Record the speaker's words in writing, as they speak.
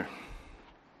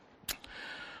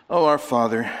Oh, our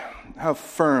Father, how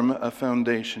firm a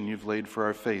foundation you've laid for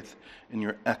our faith in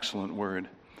your excellent word.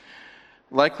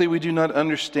 Likely we do not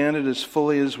understand it as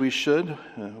fully as we should,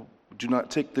 do not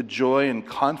take the joy and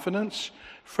confidence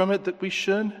from it that we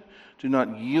should, do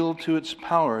not yield to its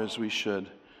power as we should.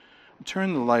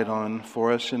 Turn the light on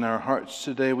for us in our hearts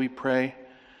today, we pray,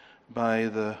 by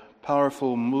the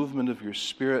powerful movement of your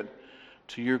Spirit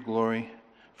to your glory,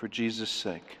 for Jesus'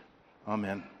 sake.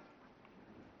 Amen.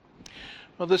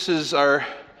 Well, this is our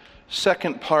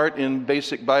second part in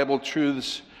Basic Bible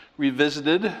Truths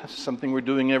Revisited, something we're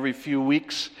doing every few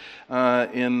weeks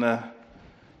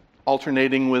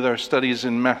alternating with our studies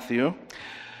in Matthew.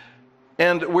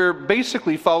 And we're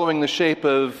basically following the shape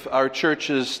of our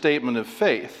church's statement of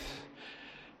faith.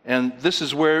 And this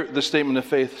is where the statement of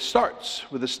faith starts,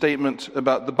 with a statement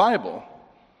about the Bible.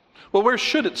 Well, where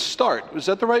should it start? Is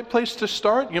that the right place to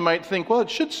start? You might think, well, it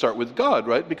should start with God,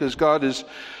 right? Because God is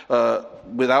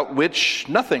without which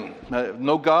nothing.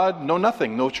 No God, no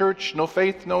nothing. No church, no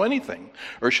faith, no anything.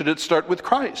 Or should it start with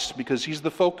Christ, because he's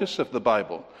the focus of the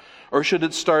Bible? Or should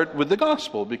it start with the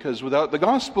gospel? Because without the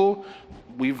gospel,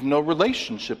 we've no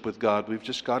relationship with God. We've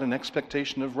just got an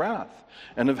expectation of wrath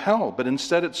and of hell. But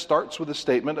instead it starts with a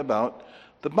statement about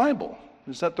the Bible.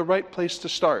 Is that the right place to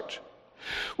start?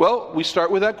 Well, we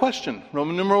start with that question.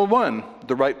 Roman numeral 1,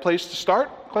 the right place to start?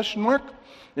 Question mark.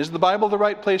 Is the Bible the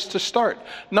right place to start?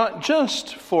 Not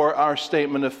just for our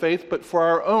statement of faith, but for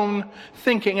our own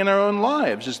thinking in our own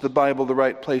lives. Is the Bible the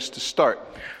right place to start?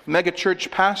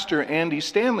 Megachurch pastor Andy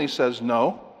Stanley says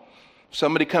no.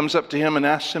 Somebody comes up to him and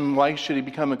asks him why should he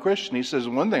become a Christian. He says,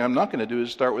 one thing I'm not going to do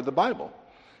is start with the Bible.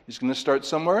 He's going to start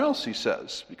somewhere else, he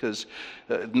says, because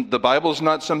the Bible is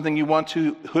not something you want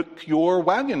to hook your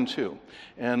wagon to,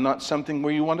 and not something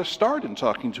where you want to start in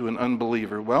talking to an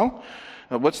unbeliever. Well,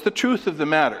 what's the truth of the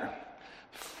matter?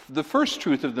 The first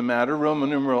truth of the matter,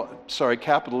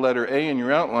 capital letter A in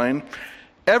your outline,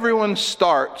 everyone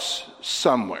starts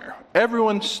somewhere.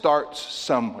 Everyone starts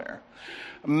somewhere.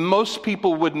 Most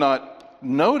people would not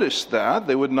notice that.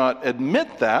 They would not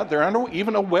admit that. They're not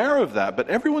even aware of that. But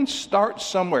everyone starts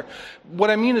somewhere. What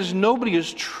I mean is nobody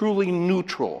is truly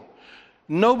neutral.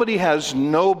 Nobody has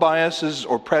no biases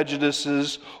or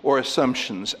prejudices or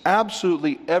assumptions.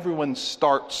 Absolutely everyone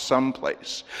starts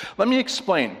someplace. Let me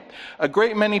explain. A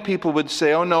great many people would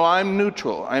say, oh no, I'm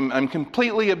neutral. I'm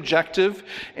completely objective,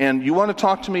 and you want to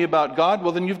talk to me about God?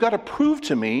 Well, then you've got to prove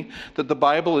to me that the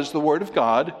Bible is the Word of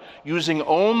God using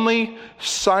only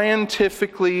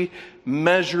scientifically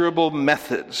measurable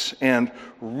methods and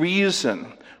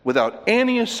reason without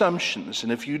any assumptions.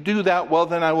 And if you do that, well,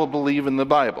 then I will believe in the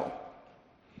Bible.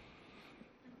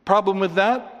 Problem with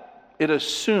that, it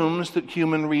assumes that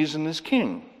human reason is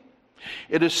king.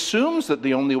 It assumes that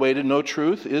the only way to know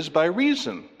truth is by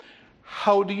reason.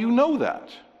 How do you know that?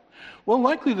 Well,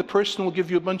 likely the person will give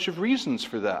you a bunch of reasons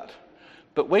for that.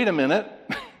 But wait a minute,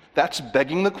 that's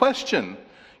begging the question.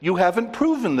 You haven't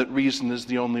proven that reason is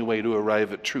the only way to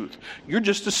arrive at truth. You're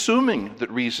just assuming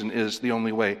that reason is the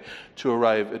only way to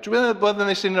arrive at truth. Well, then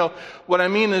they say, no, what I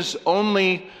mean is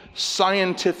only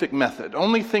scientific method.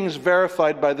 Only things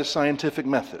verified by the scientific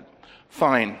method.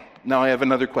 Fine. Now I have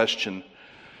another question.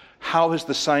 How has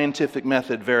the scientific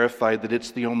method verified that it's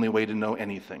the only way to know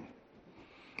anything?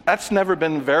 That's never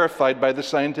been verified by the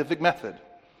scientific method.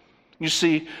 You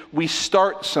see, we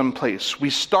start someplace.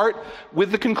 We start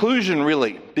with the conclusion,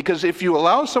 really. Because if you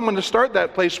allow someone to start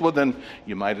that place, well, then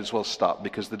you might as well stop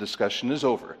because the discussion is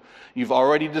over. You've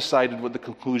already decided what the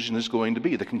conclusion is going to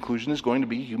be. The conclusion is going to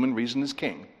be human reason is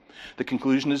king. The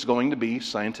conclusion is going to be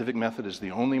scientific method is the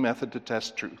only method to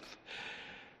test truth.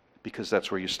 Because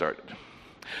that's where you started.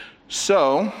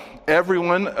 So,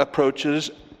 everyone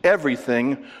approaches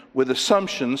everything with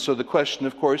assumptions. So the question,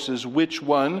 of course, is which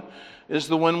one is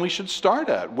the one we should start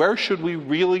at? Where should we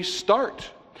really start?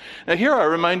 Now here I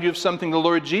remind you of something the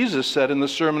Lord Jesus said in the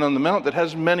Sermon on the Mount that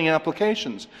has many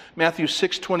applications. Matthew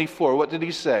 6:24, what did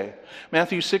he say?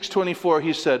 Matthew 6:24,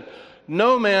 he said,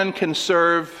 no man can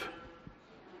serve,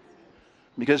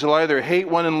 because he'll either hate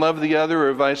one and love the other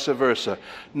or vice versa.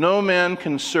 No man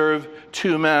can serve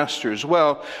two masters.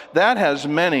 Well, that has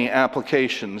many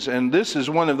applications, and this is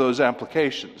one of those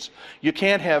applications. You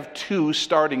can't have two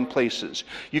starting places.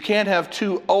 You can't have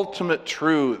two ultimate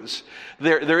truths.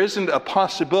 There isn't a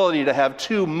possibility to have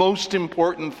two most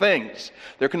important things.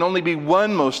 There can only be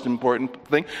one most important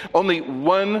thing, only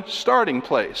one starting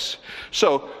place.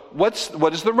 So what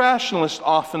does the rationalist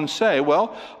often say?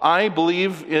 Well, I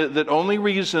believe that only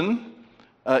reason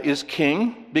is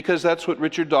king, because that's what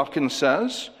Richard Dawkins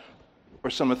says,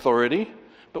 or some authority.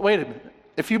 But wait a minute.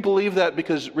 If you believe that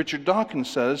because Richard Dawkins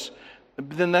says,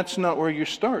 then that's not where you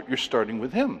start. You're starting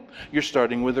with him. You're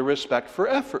starting with a respect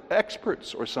for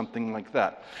experts or something like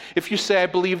that. If you say, I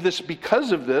believe this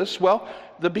because of this, well,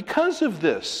 the because of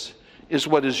this is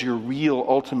what is your real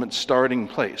ultimate starting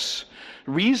place.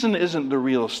 Reason isn't the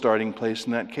real starting place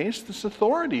in that case. This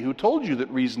authority who told you that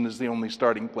reason is the only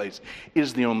starting place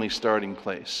is the only starting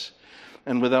place.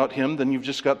 And without him, then you've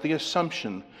just got the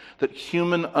assumption that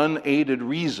human unaided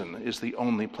reason is the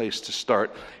only place to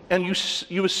start. And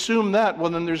you assume that, well,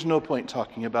 then there's no point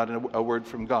talking about a word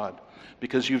from God,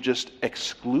 because you've just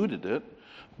excluded it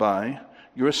by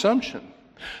your assumption.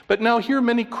 But now here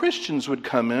many Christians would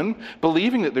come in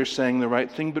believing that they're saying the right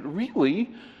thing, but really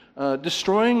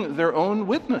destroying their own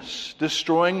witness,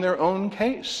 destroying their own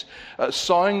case,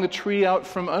 sawing the tree out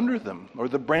from under them, or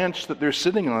the branch that they're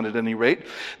sitting on at any rate.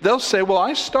 They'll say, well,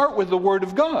 I start with the Word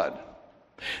of God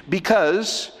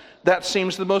because that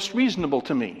seems the most reasonable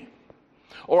to me.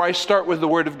 Or I start with the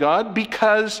Word of God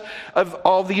because of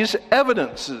all these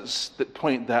evidences that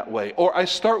point that way. Or I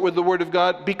start with the Word of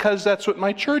God because that's what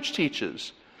my church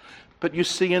teaches. But you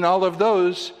see, in all of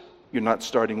those, you're not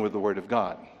starting with the Word of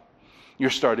God. You're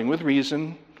starting with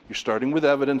reason, you're starting with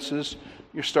evidences,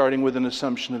 you're starting with an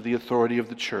assumption of the authority of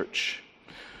the church.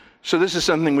 So this is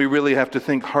something we really have to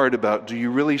think hard about. Do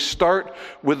you really start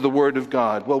with the Word of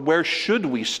God? Well, where should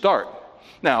we start?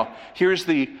 Now, here's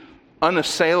the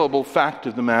unassailable fact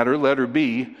of the matter, letter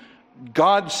B.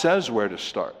 God says where to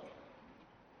start.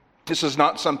 This is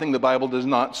not something the Bible does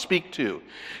not speak to.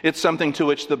 It's something to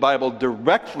which the Bible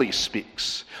directly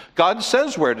speaks. God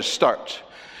says where to start.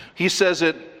 He says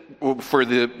it, for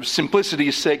the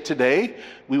simplicity's sake today,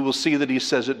 we will see that he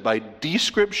says it by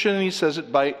description and he says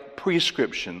it by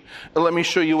prescription. Let me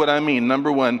show you what I mean.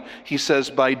 Number one, he says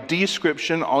by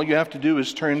description. All you have to do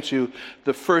is turn to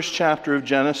the first chapter of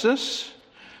Genesis,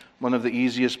 one of the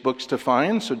easiest books to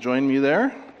find, so join me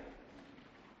there.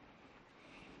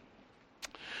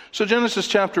 So Genesis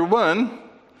chapter 1,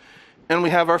 and we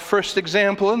have our first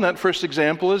example, and that first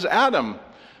example is Adam.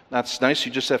 That's nice.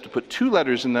 You just have to put two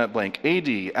letters in that blank.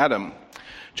 A-D, Adam.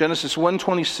 Genesis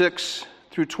 1:26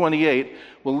 through 28.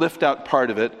 We'll lift out part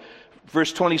of it.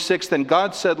 Verse 26, then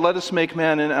God said, let us make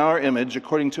man in our image,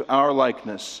 according to our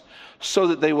likeness, so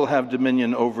that they will have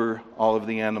dominion over all of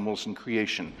the animals in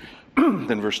creation.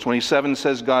 Then verse 27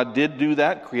 says God did do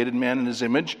that, created man in his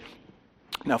image.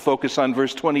 Now focus on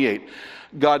verse 28.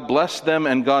 God blessed them,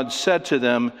 and God said to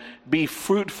them, be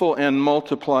fruitful and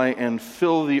multiply and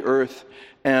fill the earth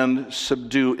and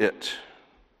subdue it.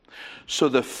 So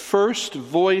the first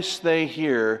voice they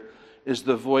hear is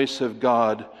the voice of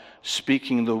God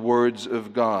speaking the words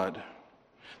of God.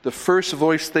 The first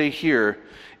voice they hear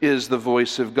is the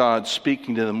voice of God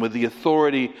speaking to them with the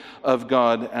authority of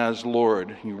God as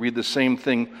Lord. You read the same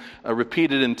thing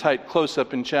repeated in tight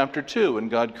close-up in chapter 2 when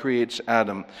God creates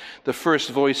Adam. The first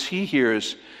voice he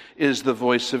hears is the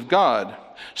voice of God.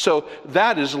 So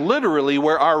that is literally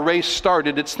where our race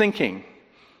started its thinking.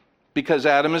 Because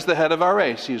Adam is the head of our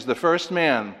race. He's the first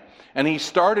man. And he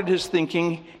started his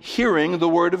thinking hearing the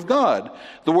Word of God.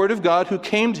 The Word of God who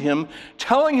came to him,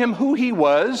 telling him who he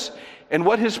was and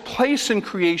what his place in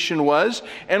creation was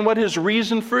and what his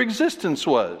reason for existence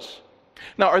was.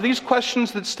 Now, are these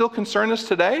questions that still concern us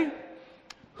today?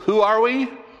 Who are we?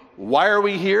 Why are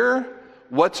we here?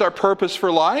 What's our purpose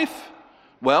for life?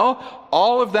 Well,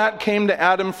 all of that came to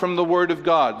Adam from the Word of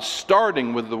God,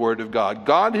 starting with the Word of God.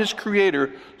 God, his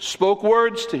creator, spoke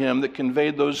words to him that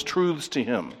conveyed those truths to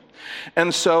him.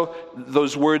 And so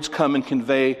those words come and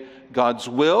convey God's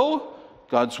will,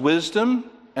 God's wisdom,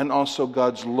 and also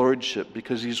God's lordship,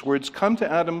 because these words come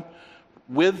to Adam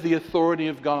with the authority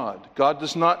of God. God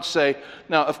does not say,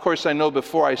 now, of course, I know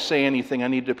before I say anything, I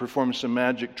need to perform some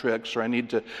magic tricks, or I need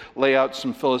to lay out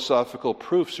some philosophical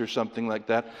proofs or something like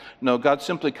that. No, God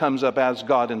simply comes up as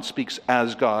God and speaks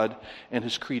as God, and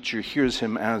his creature hears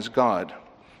him as God.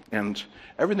 And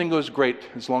everything goes great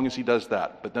as long as he does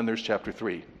that. But then there's chapter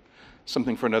 3,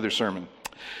 something for another sermon.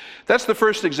 That's the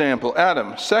first example,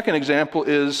 Adam. Second example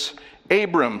is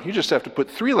Abram. You just have to put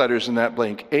 3 letters in that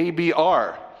blank,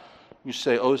 A-B-R. You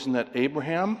say, oh, isn't that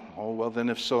Abraham? Oh, well, then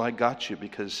if so, I got you,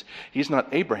 because he's not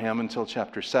Abraham until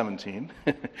chapter 17.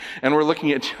 And we're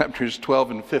looking at chapters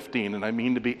 12 and 15, and I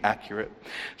mean to be accurate.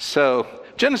 So,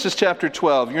 Genesis chapter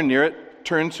 12, you're near it.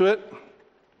 Turn to it.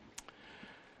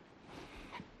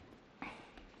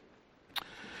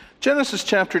 Genesis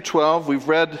chapter 12, we've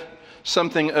read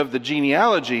something of the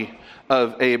genealogy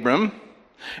of Abram.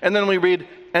 And then we read,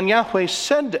 and Yahweh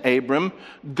said to Abram,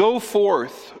 go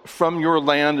forth from your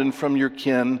land and from your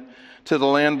kin to the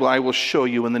land where I will show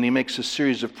you. And then he makes a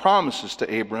series of promises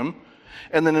to Abram.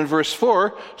 And then in verse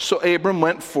 4, so Abram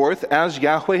went forth as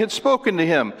Yahweh had spoken to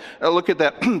him. Look at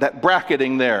that, that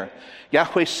bracketing there.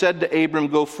 Yahweh said to Abram,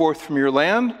 go forth from your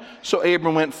land. So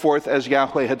Abram went forth as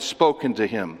Yahweh had spoken to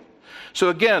him. So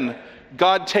again,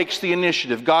 God takes the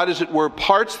initiative. God, as it were,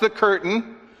 parts the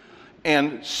curtain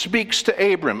and speaks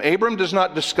to Abram. Abram does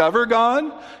not discover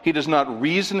God. He does not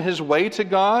reason his way to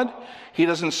God. He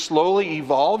doesn't slowly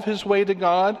evolve his way to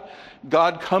God.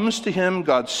 God comes to him,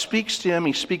 God speaks to him,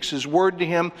 he speaks his word to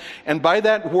him, and by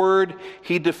that word,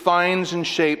 he defines and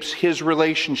shapes his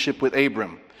relationship with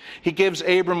Abram. He gives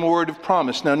Abram a word of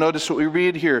promise. Now notice what we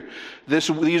read here.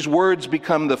 These words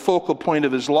become the focal point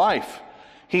of his life.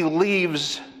 He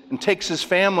leaves and takes his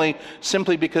family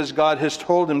simply because God has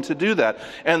told him to do that.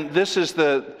 And this is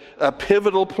the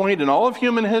pivotal point in all of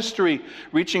human history,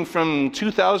 reaching from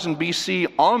 2000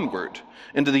 BC onward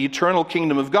into the eternal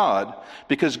kingdom of God,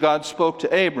 because God spoke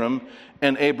to Abram,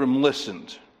 and Abram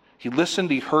listened. He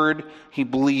listened, he heard, he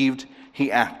believed,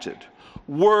 he acted.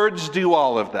 Words do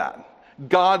all of that.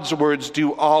 God's words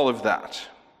do all of that.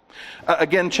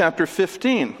 Again, chapter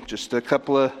 15, just a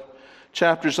couple of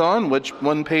chapters on, which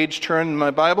one page turn in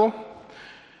my Bible.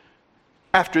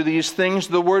 After these things,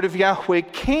 the word of Yahweh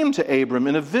came to Abram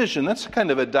in a vision. That's kind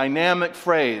of a dynamic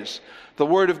phrase. The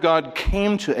word of God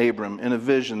came to Abram in a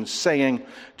vision, saying,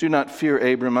 do not fear,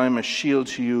 Abram, I am a shield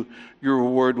to you. Your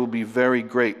reward will be very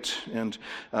great. And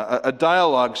a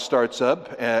dialogue starts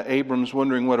up. Abram's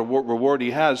wondering what a reward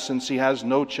he has, since he has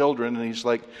no children, and he's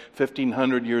like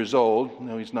 1,500 years old.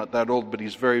 No, he's not that old, but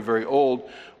he's very, very old,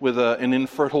 with an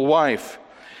infertile wife.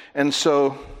 And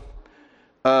so,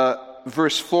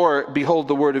 verse 4, behold,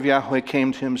 the word of Yahweh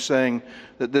came to him, saying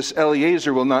that this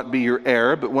Eliezer will not be your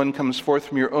heir, but one comes forth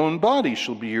from your own body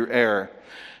shall be your heir.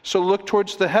 So look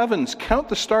towards the heavens, count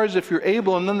the stars if you're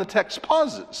able, and then the text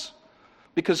pauses,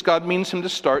 because God means him to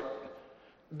start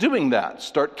doing that,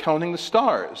 start counting the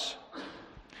stars.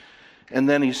 And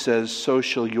then he says, so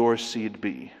shall your seed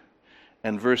be.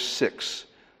 And verse 6,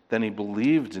 then he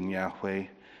believed in Yahweh,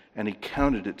 and he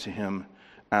counted it to him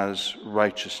as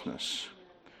righteousness.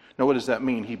 Now, what does that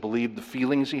mean? He believed the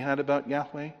feelings he had about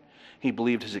Yahweh? He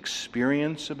believed his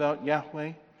experience about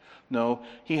Yahweh? No,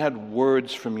 he had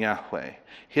words from Yahweh.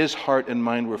 His heart and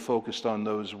mind were focused on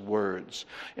those words.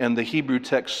 And the Hebrew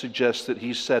text suggests that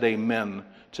he said amen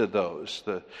to those.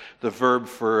 The verb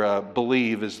for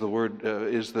believe is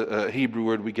the Hebrew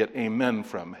word we get amen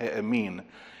from, amin.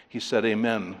 He said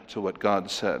amen to what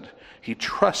God said. He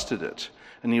trusted it,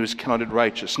 and he was counted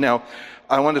righteous. Now,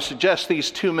 I want to suggest these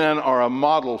two men are a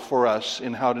model for us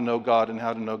in how to know God and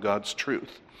how to know God's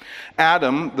truth.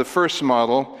 Adam, the first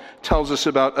model, tells us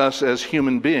about us as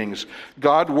human beings.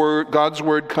 God's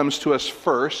word comes to us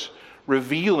first,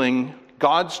 revealing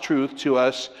God's truth to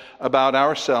us about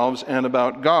ourselves and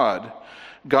about God.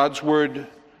 God's word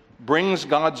brings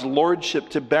God's lordship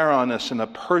to bear on us in a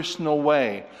personal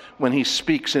way when he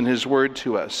speaks in his word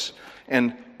to us,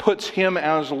 and puts him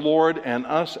as Lord and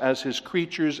us as his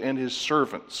creatures and his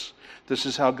servants. This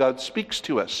is how God speaks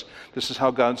to us. This is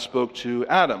how God spoke to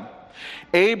Adam.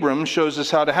 Abram shows us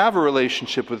how to have a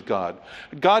relationship with God.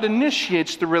 God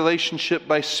initiates the relationship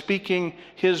by speaking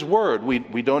his word.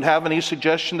 We don't have any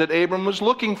suggestion that Abram was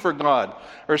looking for God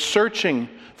or searching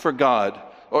for God,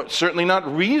 or certainly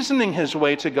not reasoning his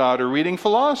way to God or reading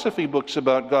philosophy books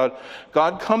about God.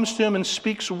 God comes to him and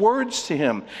speaks words to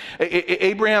him.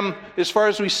 Abraham, as far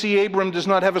as we see, Abram does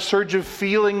not have a surge of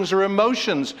feelings or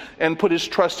emotions and put his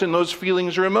trust in those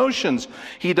feelings or emotions.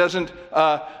 He doesn't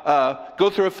go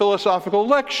through a philosophical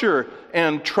lecture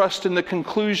and trust in the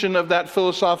conclusion of that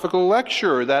philosophical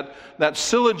lecture, that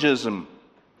syllogism.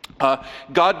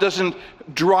 God doesn't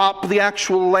drop the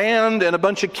actual land and a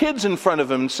bunch of kids in front of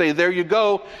him and say, there you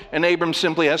go, and Abram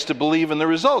simply has to believe in the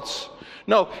results.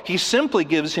 No, he simply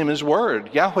gives him his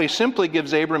word. Yahweh simply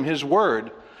gives Abram his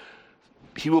word.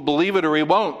 He will believe it or he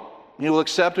won't. He will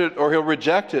accept it or he'll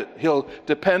reject it. He'll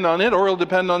depend on it or he'll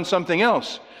depend on something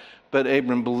else. But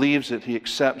Abram believes it, he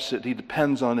accepts it, he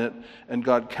depends on it, and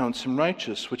God counts him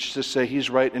righteous, which is to say he's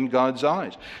right in God's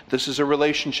eyes. This is a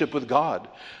relationship with God.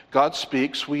 God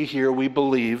speaks, we hear, we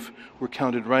believe, we're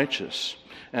counted righteous.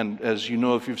 And as you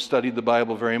know, if you've studied the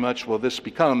Bible very much, well, this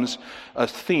becomes a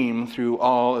theme through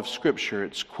all of Scripture.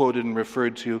 It's quoted and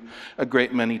referred to a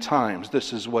great many times.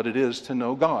 This is what it is to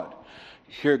know God.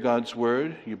 You hear God's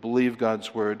word, you believe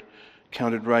God's word,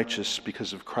 counted righteous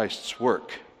because of Christ's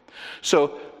work.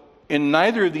 So, in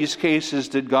neither of these cases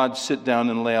did God sit down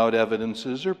and lay out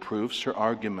evidences or proofs or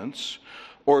arguments,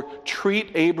 or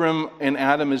treat Abram and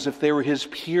Adam as if they were his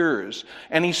peers.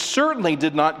 And he certainly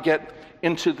did not get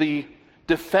into the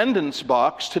defendant's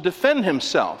box to defend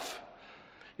himself.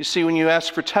 You see, when you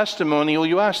ask for testimony, well,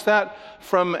 you ask that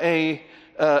from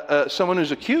someone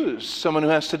who's accused, someone who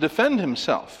has to defend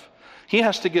himself. He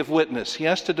has to give witness. He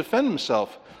has to defend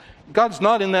himself. God's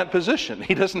not in that position.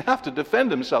 He doesn't have to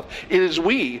defend himself. It is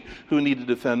we who need to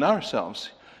defend ourselves.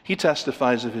 He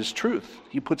testifies of his truth.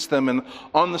 He puts them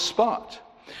on the spot.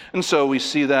 And so we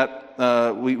see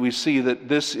that we see that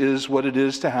this is what it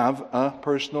is to have a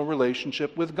personal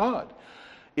relationship with God.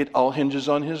 It all hinges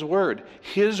on his word.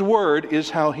 His word is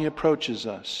how he approaches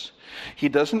us. He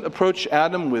doesn't approach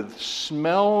Adam with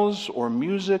smells or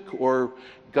music or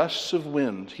gusts of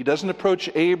wind. He doesn't approach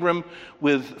Abram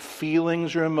with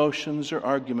feelings or emotions or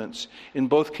arguments. In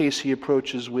both cases, he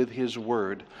approaches with his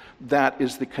word. That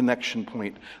is the connection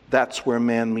point. That's where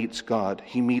man meets God.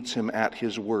 He meets him at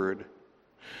his word.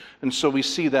 And so we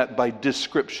see that by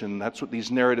description. That's what these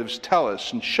narratives tell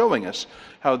us, and showing us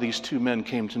how these two men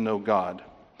came to know God.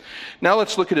 Now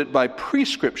let's look at it by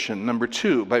prescription, number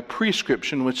 2, by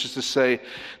prescription, which is to say,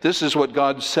 this is what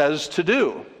God says to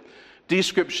do.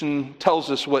 Description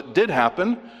tells us what did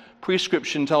happen.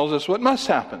 Prescription tells us what must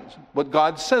happen, what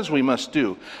God says we must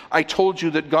do. I told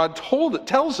you that God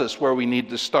tells us where we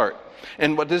need to start.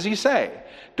 And what does he say?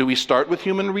 Do we start with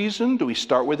human reason? Do we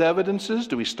start with evidences?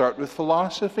 Do we start with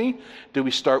philosophy? Do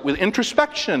we start with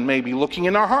introspection, maybe looking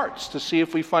in our hearts to see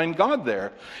if we find God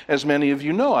there? As many of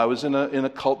you know, I was in a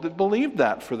cult that believed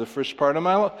that for the first part of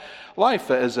my life,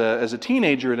 as a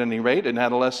teenager at any rate, an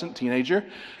adolescent teenager,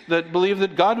 that believed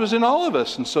that God was in all of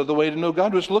us. And so the way to know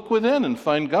God was look within and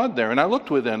find God there. And I looked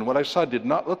within. What I saw did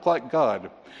not look like God.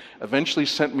 Eventually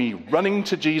sent me running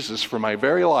to Jesus for my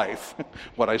very life,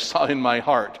 what I saw in my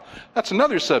heart. That's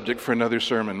another subject for another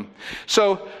sermon.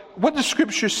 So what does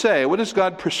Scripture say? What does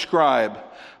God prescribe?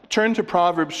 Turn to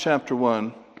Proverbs chapter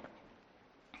 1.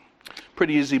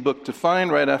 Pretty easy book to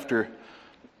find, right after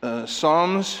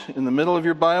Psalms in the middle of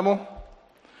your Bible.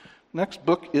 Next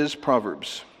book is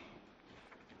Proverbs.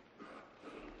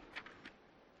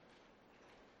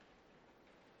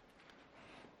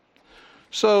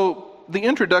 So the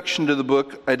introduction to the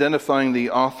book, identifying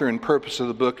the author and purpose of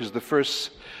the book, is the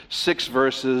first 6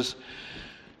 verses.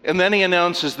 And then he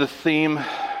announces the theme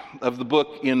of the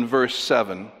book in verse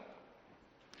 7.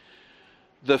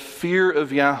 The fear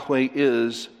of Yahweh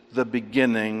is the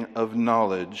beginning of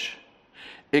knowledge.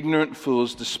 Ignorant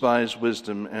fools despise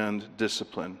wisdom and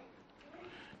discipline.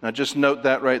 Now just note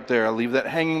that right there. I'll leave that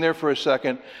hanging there for a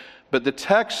second. But the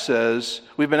text says,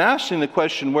 we've been asking the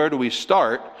question, where do we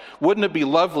start? Wouldn't it be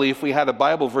lovely if we had a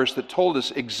Bible verse that told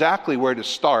us exactly where to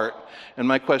start? And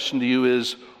my question to you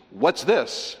is, what's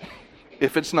this,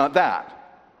 if it's not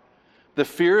that? The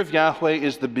fear of Yahweh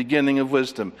is the beginning of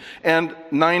wisdom. And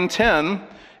 9:10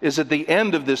 is at the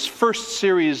end of this first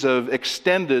series of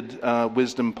extended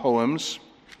wisdom poems,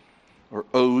 or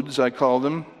odes, I call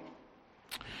them.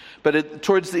 But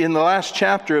in the last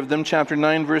chapter of them, chapter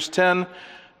 9, verse 10,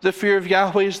 the fear of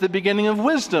Yahweh is the beginning of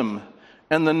wisdom,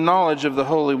 and the knowledge of the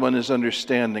Holy One is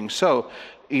understanding. So,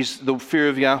 the fear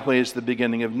of Yahweh is the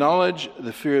beginning of knowledge,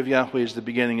 the fear of Yahweh is the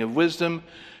beginning of wisdom,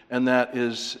 and that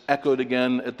is echoed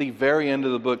again at the very end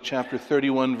of the book, chapter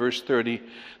 31, verse 30,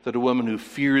 that a woman who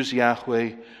fears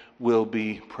Yahweh will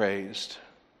be praised.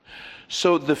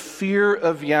 So, the fear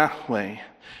of Yahweh.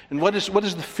 And what is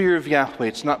the fear of Yahweh?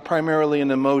 It's not primarily an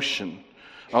emotion,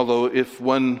 although if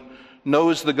one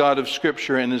knows the God of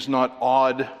Scripture and is not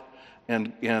awed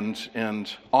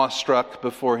and awestruck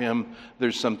before him,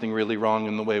 there's something really wrong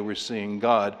in the way we're seeing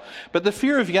God. But the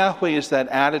fear of Yahweh is that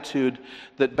attitude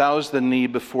that bows the knee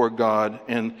before God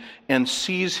and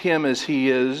sees him as he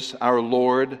is, our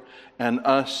Lord, and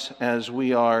us as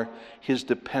we are his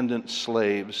dependent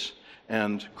slaves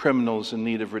and criminals in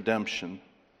need of redemption.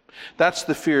 That's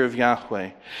the fear of Yahweh.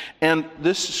 And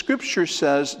this Scripture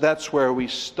says that's where we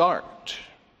start.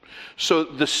 So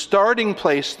the starting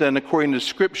place then, according to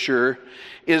Scripture,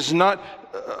 is not,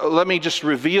 let me just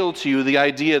reveal to you the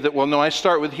idea that, well, no, I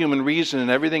start with human reason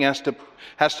and everything has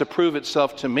to prove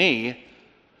itself to me.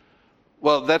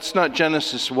 Well, that's not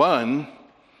Genesis 1,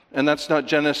 and that's not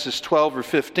Genesis 12 or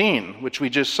 15, which we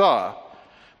just saw.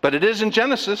 But it is in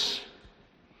Genesis.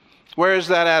 Where is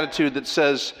that attitude that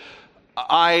says,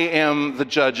 I am the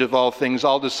judge of all things,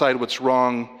 I'll decide what's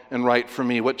wrong and right for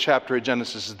me? What chapter of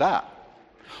Genesis is that?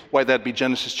 Why, that'd be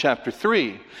Genesis chapter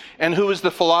 3. And who is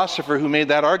the philosopher who made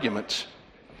that argument?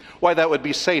 Why, that would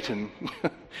be Satan.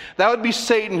 That would be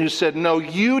Satan who said, no,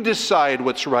 you decide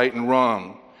what's right and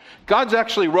wrong. God's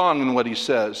actually wrong in what he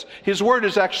says. His word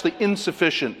is actually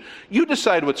insufficient. You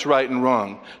decide what's right and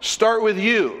wrong. Start with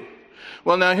you.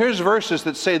 Well, now here's verses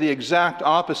that say the exact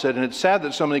opposite, and it's sad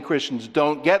that so many Christians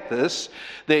don't get this.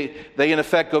 They in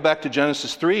effect go back to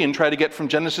Genesis 3 and try to get from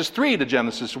Genesis 3 to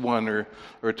Genesis 1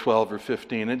 or 12 or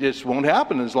 15. It just won't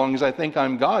happen as long as I think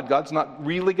I'm God. God's not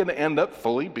really going to end up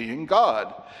fully being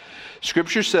God.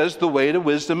 Scripture says the way to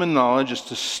wisdom and knowledge is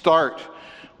to start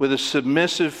with a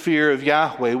submissive fear of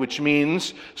Yahweh, which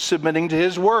means submitting to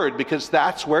His Word, because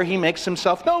that's where He makes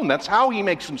Himself known. That's how He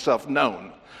makes Himself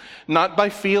known. Not by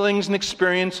feelings and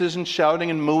experiences and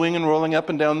shouting and mooing and rolling up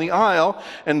and down the aisle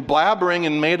and blabbering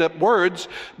and made-up words,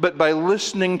 but by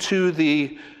listening to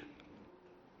the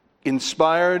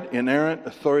inspired, inerrant,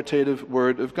 authoritative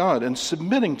Word of God and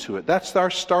submitting to it. That's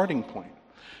our starting point.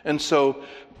 And so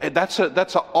that's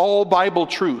an all Bible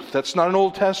truth. That's not an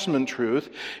Old Testament truth.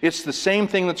 It's the same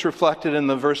thing that's reflected in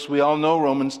the verse we all know,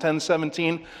 Romans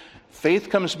 10:17. Faith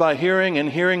comes by hearing, and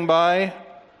hearing by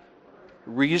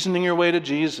reasoning your way to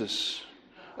Jesus.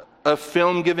 A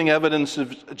film giving evidence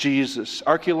of Jesus.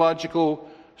 Archaeological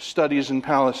studies in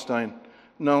Palestine.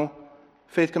 No,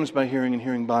 faith comes by hearing, and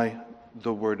hearing by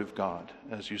the Word of God,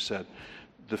 as you said.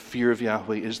 The fear of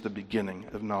Yahweh is the beginning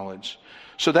of knowledge.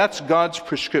 So that's God's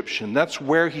prescription. That's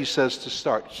where He says to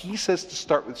start. He says to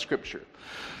start with Scripture.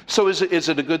 So is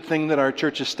it a good thing that our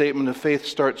church's statement of faith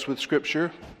starts with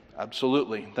Scripture?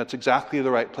 Absolutely. That's exactly the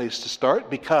right place to start,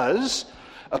 because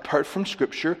apart from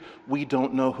Scripture, we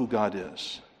don't know who God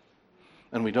is.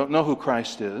 And we don't know who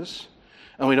Christ is.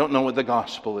 And we don't know what the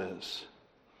gospel is.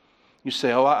 You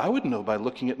say, I would know by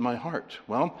looking at my heart.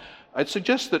 Well, I'd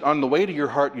suggest that on the way to your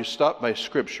heart, you stop by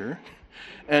Scripture,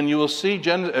 and you will see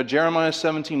Jeremiah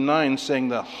 17:9 saying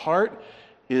the heart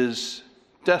is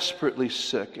desperately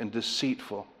sick and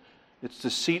deceitful. It's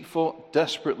deceitful,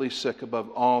 desperately sick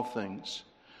above all things.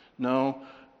 No,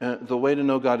 the way to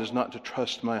know God is not to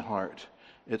trust my heart.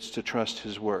 It's to trust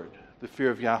His Word. The fear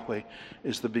of Yahweh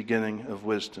is the beginning of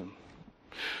wisdom.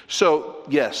 So,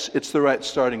 yes, it's the right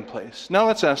starting place. Now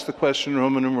let's ask the question,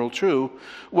 Roman numeral 2,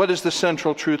 what is the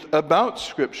central truth about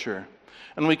Scripture?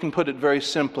 And we can put it very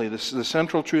simply. The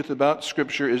central truth about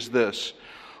Scripture is this: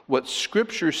 what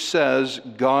Scripture says,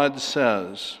 God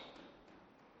says.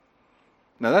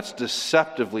 Now that's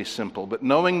deceptively simple, but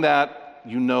knowing that,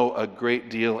 you know a great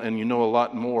deal, and you know a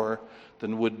lot more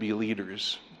than would-be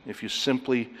leaders. If you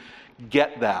simply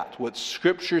get that, what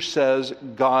Scripture says,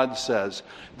 God says.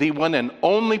 The one and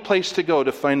only place to go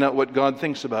to find out what God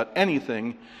thinks about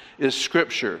anything is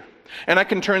Scripture. And I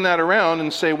can turn that around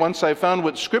and say, once I've found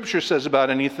what Scripture says about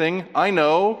anything, I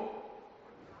know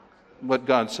what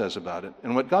God says about it,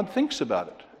 and what God thinks about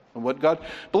it, and what God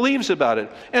believes about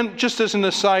it. And just as an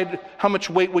aside, how much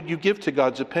weight would you give to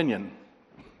God's opinion?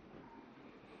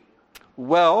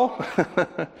 Well,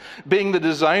 being the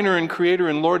designer and creator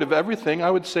and Lord of everything, I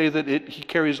would say that He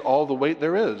carries all the weight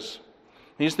there is.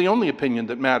 He's the only opinion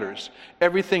that matters.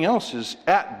 Everything else is,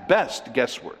 at best,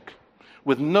 guesswork,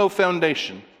 with no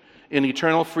foundation in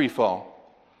eternal freefall.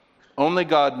 Only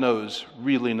God knows,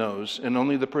 really knows, and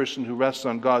only the person who rests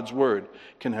on God's Word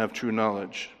can have true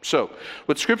knowledge. So,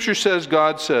 what Scripture says,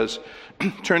 God says.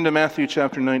 Turn to Matthew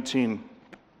chapter 19.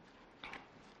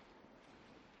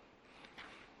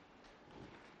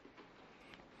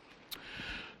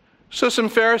 So some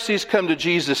Pharisees come to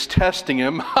Jesus testing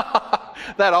Him.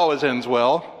 That always ends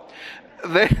well.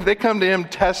 They come to Him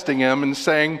testing Him and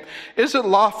saying, is it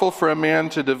lawful for a man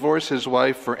to divorce his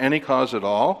wife for any cause at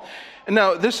all? And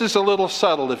now, this is a little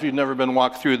subtle if you've never been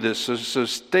walked through this, so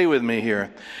stay with me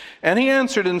here. And He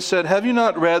answered and said, have you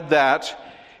not read that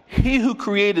He who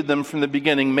created them from the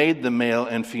beginning made them male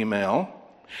and female,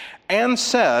 and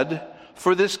said,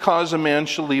 for this cause a man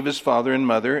shall leave his father and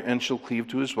mother, and shall cleave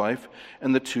to his wife,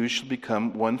 and the two shall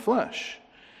become one flesh.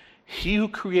 He who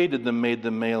created them made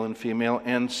them male and female,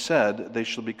 and said they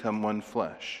shall become one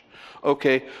flesh.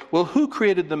 Okay, well, who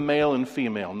created them male and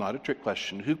female? Not a trick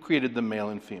question. Who created them male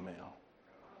and female?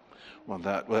 Well,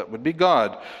 that would be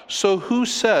God. So who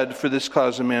said, for this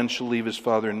cause a man shall leave his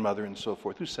father and mother, and so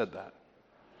forth? Who said that?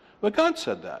 Well, God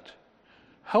said that.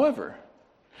 However,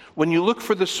 when you look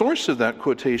for the source of that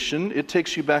quotation, it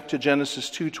takes you back to Genesis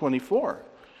 2:24.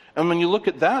 And when you look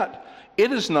at that,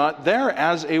 it is not there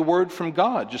as a word from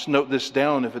God. Just note this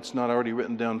down if it's not already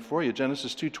written down for you.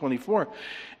 Genesis 2:24.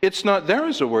 It's not there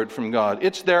as a word from God.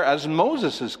 It's there as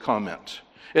Moses' comment.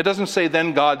 It doesn't say,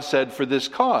 then God said for this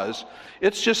cause.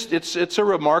 It's a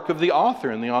remark of the author,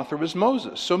 and the author was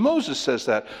Moses. So Moses says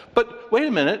that. But wait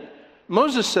a minute.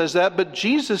 Moses says that, but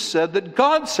Jesus said that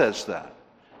God says that.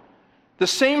 The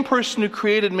same person who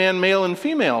created man, male and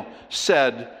female,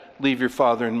 said, leave your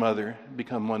father and mother,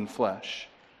 become one flesh.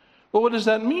 Well, what does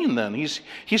that mean then?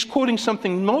 He's quoting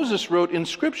something Moses wrote in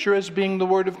Scripture as being the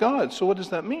Word of God. So what does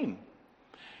that mean?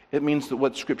 It means that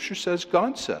what Scripture says,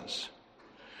 God says.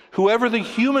 Whoever the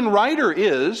human writer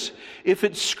is, if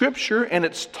it's Scripture and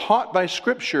it's taught by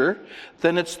Scripture,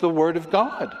 then it's the Word of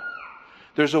God.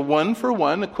 There's a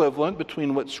one-for-one equivalent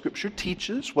between what Scripture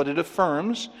teaches, what it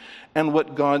affirms, and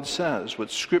what God says.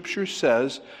 What Scripture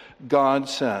says, God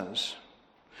says.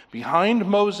 Behind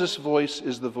Moses' voice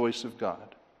is the voice of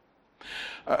God.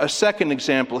 A second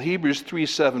example, Hebrews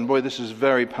 3:7. Boy, this is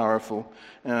very powerful.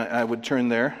 I would turn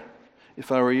there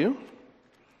if I were you.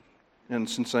 And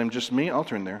since I'm just me, I'll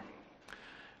turn there.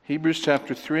 Hebrews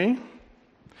chapter 3.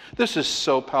 This is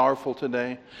so powerful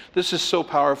today. This is so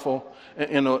powerful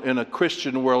in a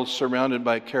Christian world surrounded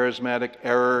by charismatic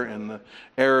error and the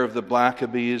error of the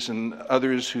Blackabees and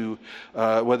others who,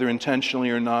 whether intentionally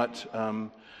or not,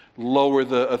 lower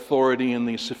the authority and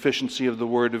the sufficiency of the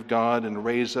Word of God and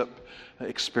raise up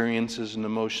experiences and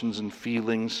emotions and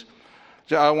feelings.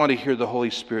 I want to hear the Holy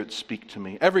Spirit speak to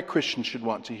me. Every Christian should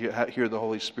want to hear the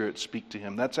Holy Spirit speak to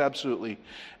him. That's absolutely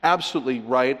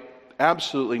right,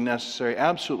 absolutely necessary,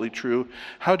 absolutely true.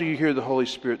 How do you hear the Holy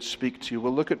Spirit speak to you?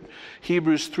 Well, look at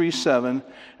Hebrews 3:7,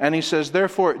 and he says,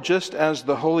 therefore, just as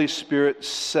the Holy Spirit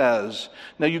says.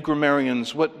 Now, you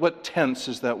grammarians, what tense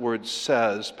is that word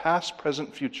says? Past,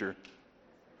 present, future?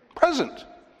 Present.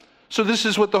 So this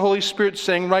is what the Holy Spirit's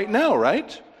saying right now,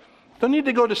 right? Don't need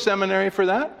to go to seminary for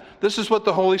that. This is what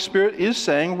the Holy Spirit is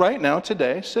saying right now,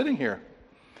 today, sitting here.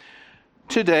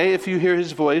 Today, if you hear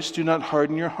his voice, do not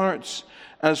harden your hearts,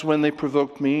 as when they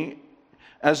provoked me,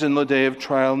 as in the day of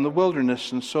trial in the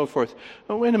wilderness, and so forth.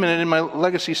 Oh, wait a minute, in my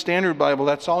Legacy Standard Bible,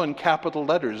 that's all in capital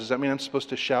letters. Does that mean I'm supposed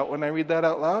to shout when I read that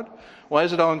out loud? Why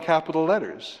is it all in capital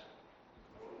letters?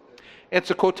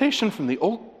 It's a quotation from the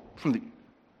Old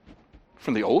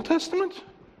Testament?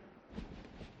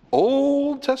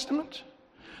 Old Testament?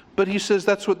 But he says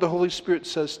that's what the Holy Spirit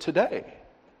says today.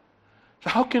 So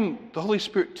how can the Holy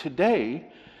Spirit today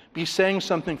be saying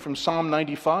something from Psalm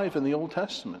 95 in the Old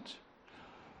Testament?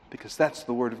 Because that's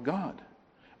the Word of God.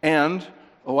 And,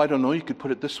 I don't know, you could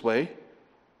put it this way.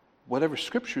 Whatever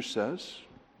Scripture says,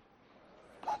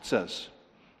 God says,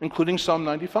 including Psalm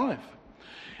 95.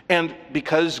 And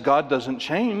because God doesn't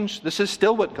change, this is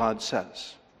still what God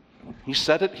says. He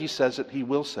said it, he says it, he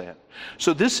will say it.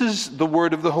 So this is the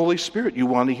word of the Holy Spirit. You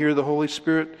want to hear the Holy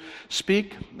Spirit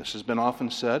speak? This has been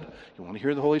often said. You want to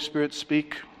hear the Holy Spirit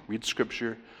speak? Read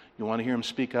Scripture. You want to hear him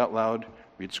speak out loud?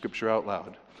 Read Scripture out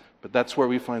loud. But that's where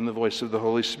we find the voice of the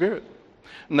Holy Spirit.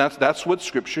 And that's what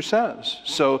Scripture says.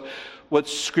 So what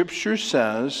Scripture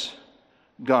says,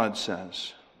 God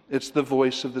says. It's the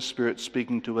voice of the Spirit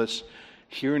speaking to us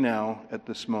here now at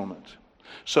this moment.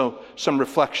 So some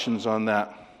reflections on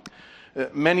that.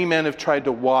 Many men have tried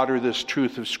to water this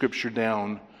truth of Scripture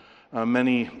down.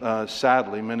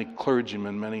 Sadly, many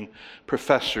clergymen, many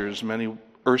professors, many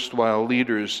erstwhile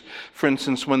leaders. For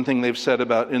instance, one thing they've said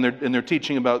about in their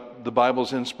teaching about the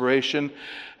Bible's inspiration,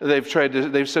 they've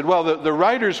said, well, the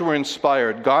writers were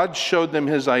inspired. God showed them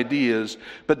his ideas,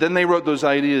 but then they wrote those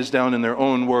ideas down in their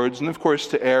own words. And of course,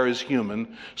 to err is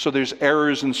human. So there's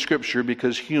errors in Scripture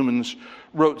because humans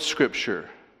wrote Scripture.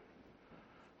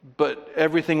 But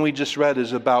everything we just read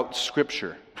is about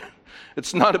Scripture.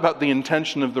 It's not about the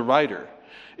intention of the writer.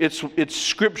 It's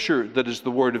Scripture that is the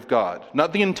Word of God,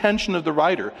 not the intention of the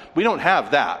writer. We don't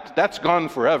have that. That's gone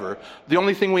forever. The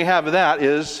only thing we have of that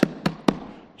is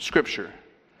Scripture.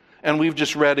 And we've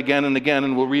just read again and again,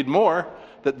 and we'll read more,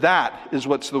 that is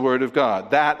what's the Word of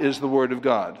God. That is the Word of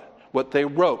God, what they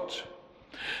wrote.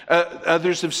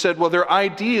 Others have said, well, their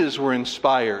ideas were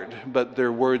inspired, but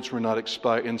their words were not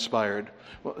inspired.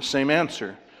 Well, same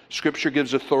answer. Scripture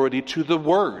gives authority to the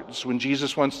words. When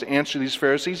Jesus wants to answer these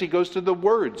Pharisees, he goes to the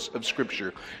words of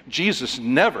Scripture. Jesus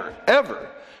never, ever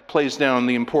plays down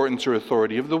the importance or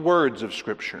authority of the words of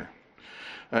Scripture,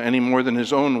 any more than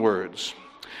his own words.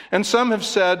 And some have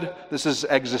said, this is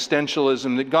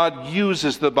existentialism, that God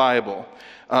uses the Bible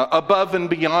above and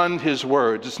beyond his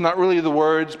words. It's not really the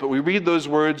words, but we read those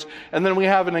words, and then we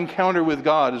have an encounter with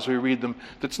God as we read them.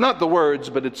 That's not the words,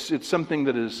 but it's something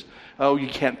that is, you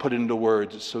can't put into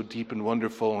words. It's so deep and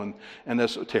wonderful and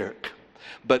esoteric.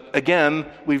 But again,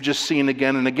 we've just seen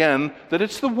again and again that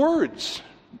it's the words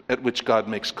at which God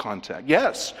makes contact.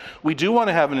 Yes, we do want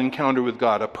to have an encounter with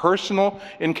God, a personal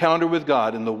encounter with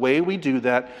God, and the way we do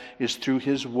that is through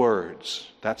his words.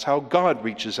 That's how God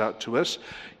reaches out to us.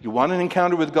 You want an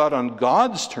encounter with God on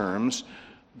God's terms,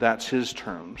 that's his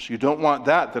terms. You don't want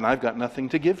that, then I've got nothing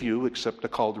to give you except a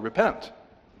call to repent.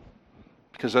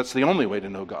 Because that's the only way to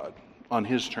know God, on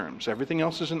his terms. Everything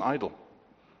else is an idol.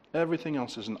 Everything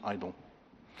else is an idol.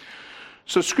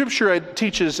 So Scripture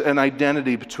teaches an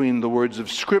identity between the words of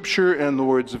Scripture and the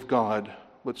words of God.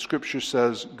 What Scripture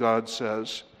says, God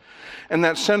says. And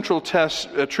that central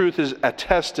truth is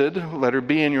attested, letter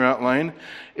B in your outline.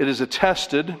 It is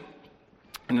attested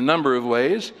in a number of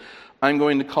ways. I'm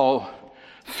going to call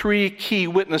 3 key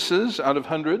witnesses out of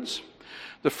hundreds.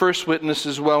 The first witness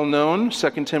is well known,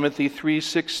 2 Timothy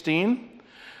 3:16.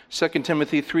 2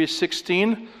 Timothy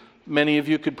 3:16, many of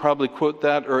you could probably quote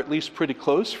that, or at least pretty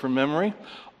close from memory.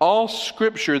 All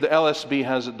Scripture, the LSB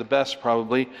has it the best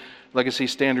probably, Legacy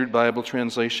Standard Bible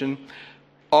Translation.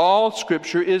 All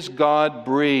Scripture is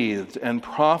God-breathed and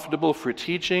profitable for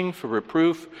teaching, for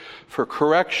reproof, for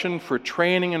correction, for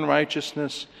training in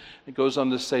righteousness. It goes on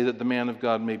to say that the man of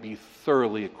God may be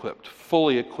thoroughly equipped,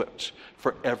 fully equipped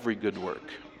for every good work.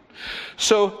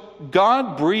 So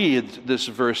God breathed, this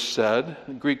verse said,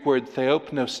 the Greek word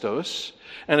theopneustos,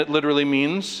 and it literally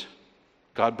means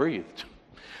God breathed.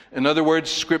 In other words,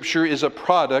 Scripture is a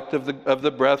product of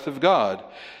the breath of God.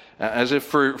 As if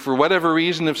for whatever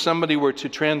reason, if somebody were to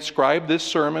transcribe this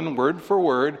sermon word for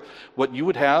word, what you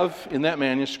would have in that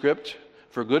manuscript,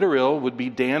 for good or ill, would be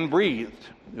Dan breathed.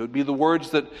 It would be the words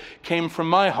that came from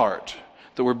my heart,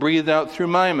 that were breathed out through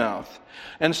my mouth.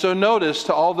 And so notice,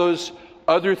 to all those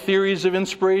other theories of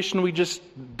inspiration we just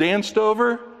danced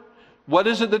over, what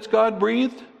is it that's God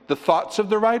breathed? The thoughts of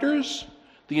the writers?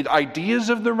 The ideas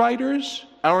of the writers?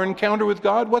 Our encounter with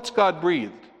God? What's God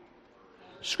breathed?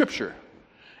 Scripture.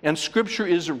 And Scripture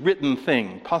is a written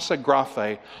thing,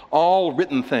 pasagraphe, all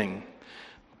written thing.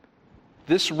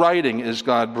 This writing is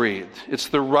God-breathed. It's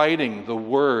the writing, the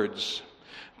words.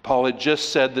 Paul had just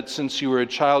said that since you were a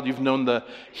child, you've known the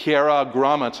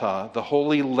hieragrammata, the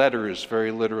holy letters, very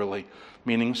literally,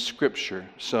 meaning Scripture.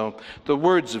 So, the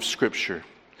words of Scripture.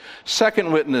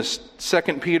 Second witness,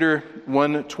 2 Peter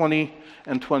 1:20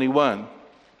 and 21.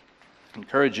 I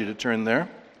encourage you to turn there.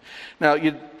 Now,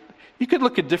 you could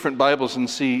look at different Bibles and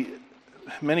see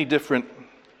many different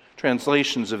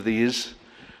translations of these.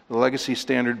 The Legacy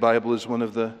Standard Bible is one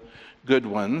of the good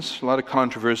ones. A lot of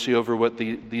controversy over what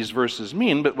these verses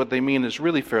mean, but what they mean is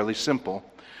really fairly simple.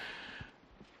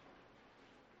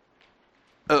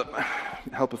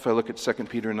 Help if I look at 2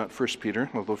 Peter and not 1 Peter,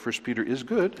 although 1 Peter is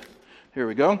good. Here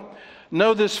we go.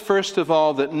 Know this first of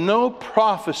all, that no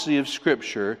prophecy of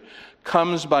Scripture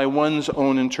comes by one's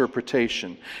own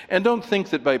interpretation. And don't think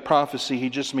that by prophecy he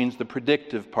just means the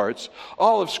predictive parts.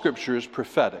 All of Scripture is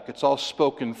prophetic. It's all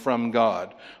spoken from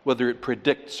God, whether it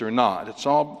predicts or not. It's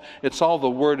all the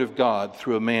Word of God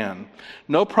through a man.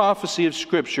 No prophecy of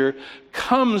Scripture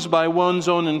comes by one's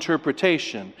own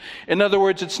interpretation. In other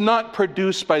words, it's not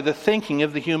produced by the thinking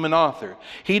of the human author.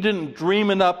 He didn't dream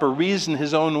it up or reason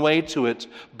his own way to it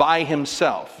by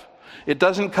himself. It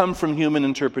doesn't come from human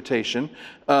interpretation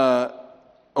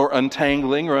or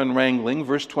untangling or unwrangling.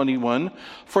 Verse 21,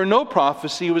 for no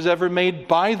prophecy was ever made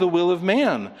by the will of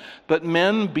man, but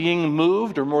men being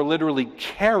moved, or more literally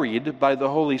carried by the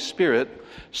Holy Spirit,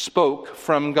 spoke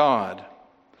from God.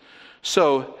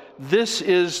 So this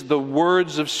is the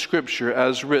words of Scripture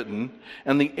as written,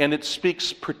 and it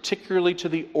speaks particularly to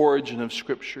the origin of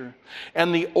Scripture.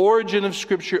 And the origin of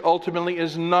Scripture ultimately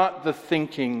is not the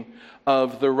thinking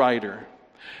of the writer.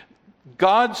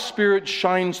 God's Spirit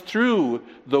shines through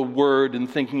the word and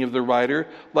thinking of the writer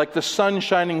like the sun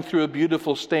shining through a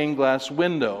beautiful stained glass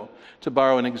window, to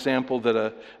borrow an example that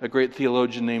a great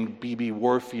theologian named B.B.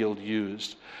 Warfield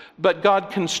used. But God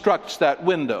constructs that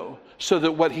window so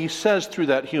that what he says through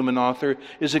that human author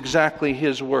is exactly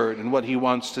his word and what he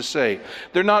wants to say.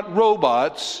 They're not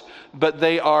robots, but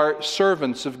they are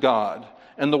servants of God.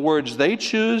 And the words they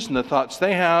choose and the thoughts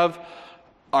they have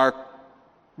are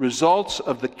results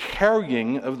of the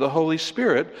carrying of the Holy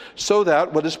Spirit, so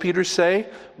that, what does Peter say?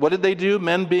 What did they do?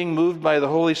 Men being moved by the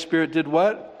Holy Spirit did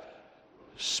what?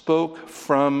 Spoke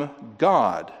from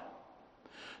God.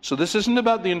 So this isn't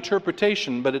about the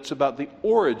interpretation, but it's about the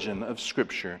origin of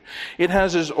Scripture. It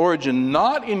has its origin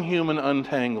not in human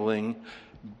untangling,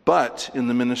 but in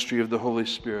the ministry of the Holy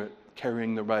Spirit,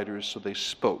 carrying the writers so they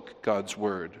spoke God's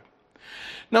word.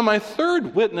 Now, my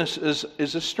third witness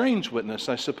is a strange witness.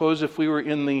 I suppose if we were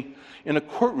in a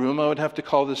courtroom, I would have to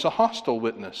call this a hostile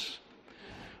witness.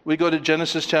 We go to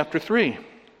Genesis chapter 3.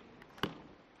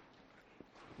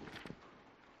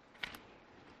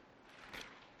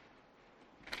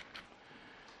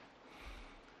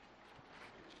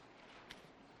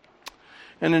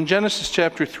 And in Genesis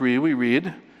chapter 3, we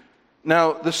read,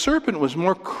 now the serpent was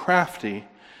more crafty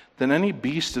than any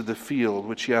beast of the field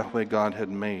which Yahweh God had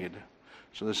made.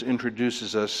 So this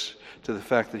introduces us to the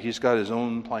fact that he's got his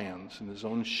own plans and his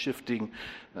own shifty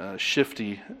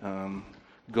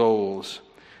goals,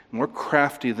 more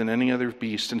crafty than any other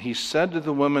beast. And he said to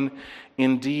the woman,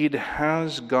 indeed,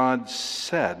 has God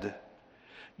said,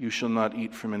 you shall not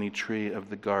eat from any tree of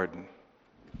the garden.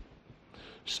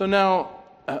 So now,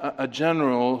 a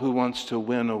general who wants to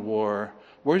win a war,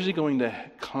 where is he going to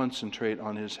concentrate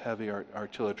on his heavy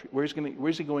artillery? Where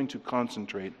is he going to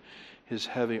concentrate his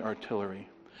heavy artillery?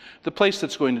 The place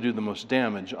that's going to do the most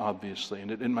damage, obviously, and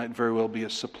it might very well be a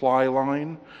supply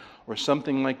line or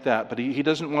something like that, but he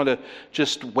doesn't want to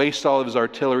just waste all of his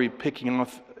artillery picking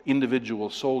off individual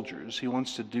soldiers. He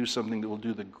wants to do something that will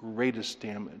do the greatest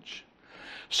damage.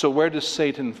 So where does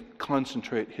Satan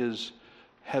concentrate his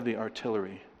heavy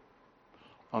artillery?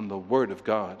 On the Word of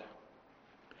God.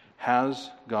 Has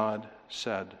God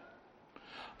said?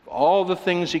 Of all the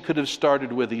things he could have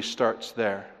started with, he starts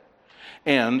there.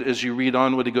 And as you read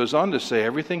on what he goes on to say,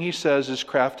 everything he says is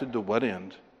crafted to what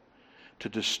end? To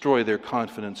destroy their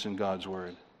confidence in God's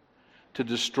Word. To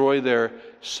destroy their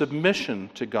submission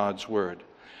to God's Word.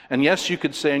 And yes, you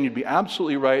could say, and you'd be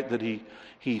absolutely right, that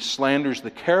he slanders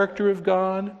the character of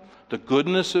God, the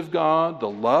goodness of God, the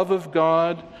love of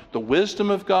God, the wisdom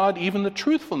of God, even the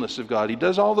truthfulness of God. He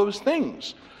does all those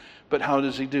things. But how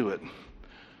does he do it?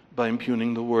 By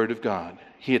impugning the Word of God.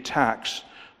 He attacks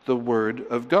the Word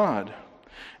of God.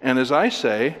 And as I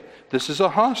say, this is a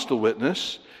hostile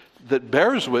witness that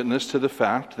bears witness to the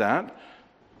fact that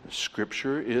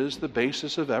Scripture is the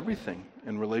basis of everything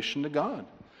in relation to God.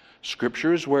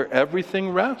 Scripture is where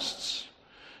everything rests.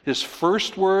 His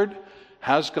first word,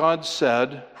 has God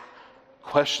said,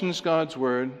 questions God's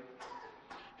Word.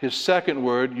 His second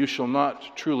word, you shall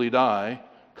not truly die,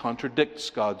 contradicts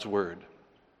God's Word.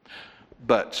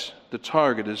 But the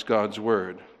target is God's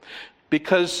Word.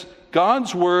 Because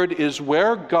God's Word is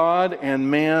where God and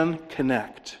man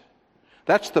connect.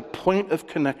 That's the point of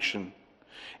connection.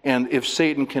 And if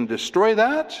Satan can destroy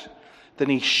that, then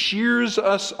he shears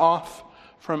us off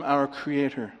from our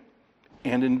Creator.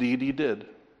 And indeed he did.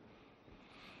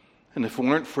 And if it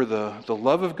weren't for the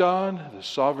love of God, the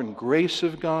sovereign grace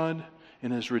of God,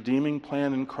 in his redeeming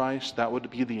plan in Christ, that would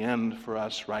be the end for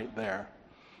us right there.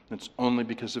 It's only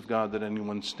because of God that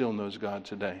anyone still knows God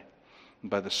today. And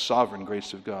by the sovereign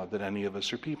grace of God that any of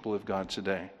us are people of God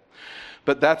today.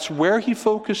 But that's where he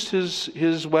focused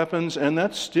his weapons, and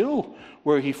that's still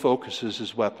where he focuses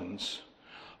his weapons.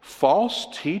 False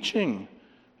teaching,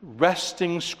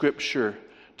 wresting Scripture,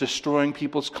 destroying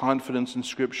people's confidence in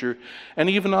Scripture, and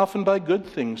even often by good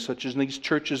things, such as in these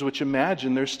churches which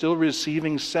imagine they're still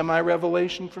receiving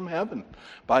semi-revelation from heaven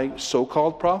by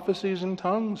so-called prophecies in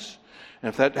tongues. And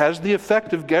if that has the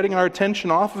effect of getting our attention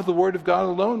off of the Word of God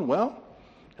alone, well,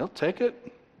 he'll take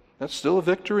it. That's still a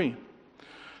victory.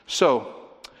 So,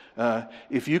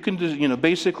 if you can,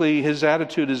 basically his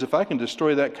attitude is, if I can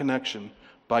destroy that connection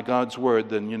by God's Word,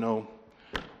 then,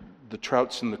 the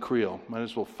trout's in the creel. Might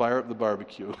as well fire up the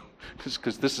barbecue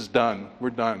because this is done. We're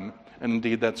done. And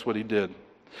indeed, that's what he did.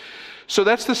 So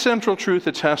that's the central truth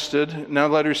attested. Now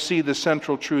let us see the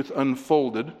central truth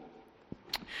unfolded.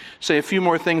 Say a few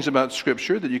more things about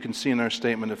Scripture that you can see in our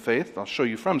statement of faith. I'll show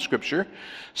you from Scripture.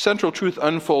 Central truth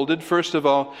unfolded. First of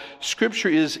all, Scripture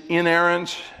is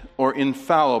inerrant or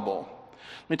infallible.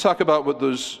 Let me talk about what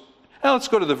those... let's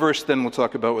go to the verse, then we'll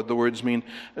talk about what the words mean.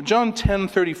 John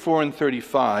 10:34 and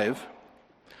 35.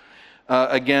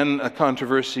 Again, a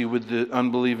controversy with the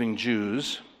unbelieving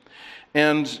Jews.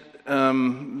 And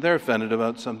they're offended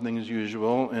about something as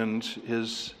usual, and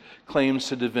his claims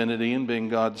to divinity and being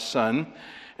God's son.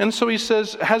 And so he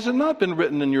says, has it not been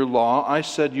written in your law, I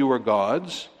said you are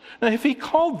gods? Now, if he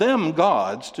called them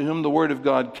gods, to whom the word of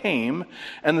God came,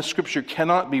 and the Scripture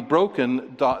cannot be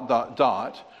broken, ...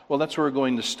 Well, that's where we're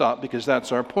going to stop because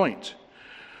that's our point.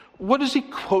 What does he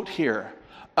quote here?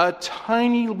 A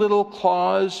tiny little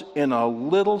clause in a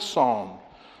little psalm.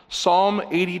 Psalm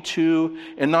 82,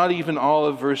 and not even all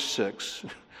of verse 6.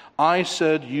 I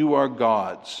said you are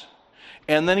gods.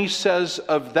 And then he says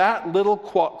of that little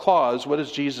clause, what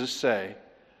does Jesus say?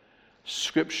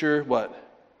 Scripture, what?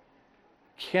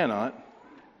 Cannot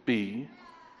be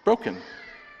broken.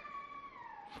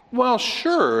 Well,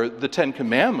 sure, the Ten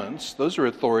Commandments, those are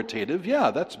authoritative.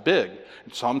 Yeah, that's big.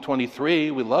 In Psalm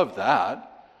 23, we love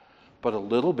that. But a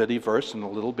little bitty verse in a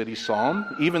little bitty psalm,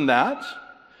 even that?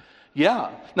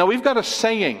 Yeah. Now, we've got a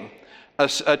saying.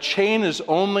 A chain is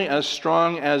only as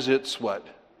strong as its what?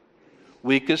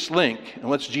 Weakest link. And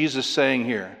what's Jesus saying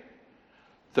here?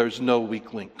 There's no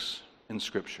weak links in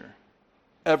Scripture.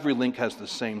 Every link has the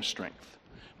same strength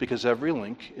because every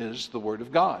link is the Word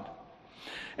of God.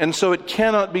 And so it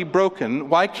cannot be broken.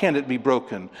 Why can't it be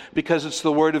broken? Because it's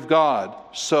the Word of God.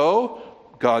 So,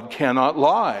 God cannot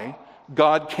lie.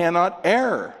 God cannot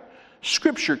err.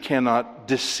 Scripture cannot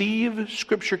deceive.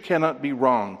 Scripture cannot be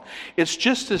wrong. It's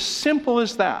just as simple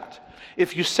as that.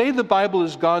 If you say the Bible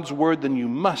is God's word, then you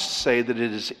must say that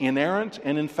it is inerrant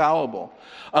and infallible.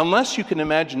 Unless you can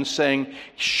imagine saying,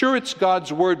 sure, it's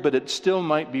God's word, but it still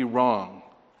might be wrong.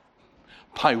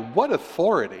 By what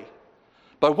authority?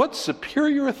 By what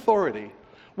superior authority?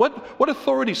 What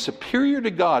authority superior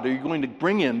to God are you going to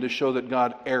bring in to show that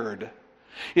God erred?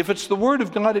 If it's the word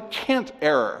of God, it can't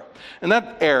err. And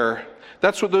that error,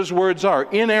 that's what those words are.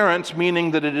 Inerrant,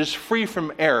 meaning that it is free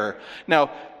from error.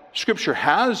 Now, Scripture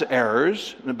has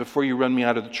errors. And before you run me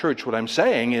out of the church, what I'm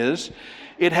saying is,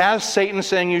 it has Satan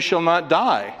saying, you shall not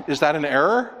die. Is that an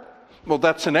error? Well,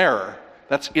 that's an error.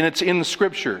 It's in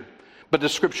Scripture. But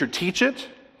does Scripture teach it?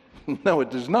 No,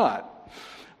 it does not.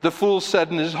 The fool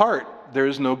said in his heart, there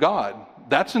is no God.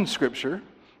 That's in Scripture.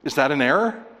 Is that an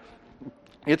error?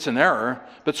 It's an error,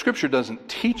 but Scripture doesn't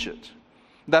teach it.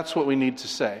 That's what we need to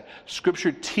say.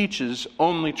 Scripture teaches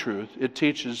only truth. It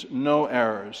teaches no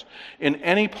errors. In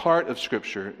any part of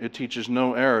Scripture, it teaches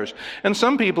no errors. And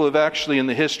some people have actually, in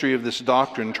the history of this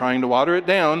doctrine, trying to water it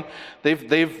down,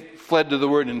 they've fled to the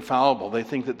word infallible. They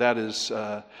think that is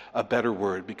a better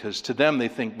word, because to them they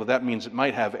think, well, that means it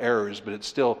might have errors, but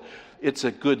it's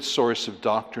a good source of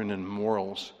doctrine and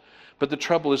morals. But the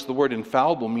trouble is the word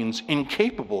infallible means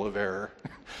incapable of error.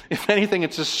 If anything,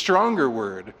 it's a stronger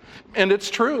word. And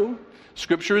it's true.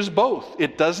 Scripture is both.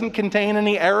 It doesn't contain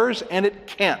any errors, and it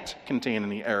can't contain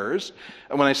any errors.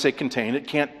 And when I say contain, it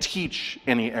can't teach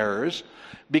any errors,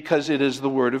 because it is the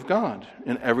Word of God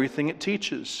in everything it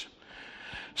teaches.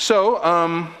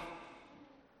 So,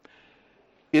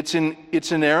 it's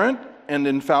inerrant and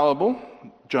infallible,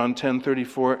 John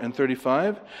 10:34 and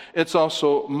 35. It's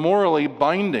also morally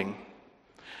binding.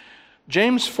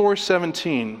 James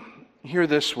 4:17, hear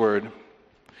this word.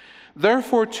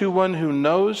 Therefore, to one who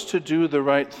knows to do the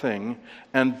right thing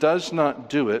and does not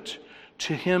do it,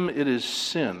 to him it is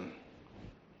sin.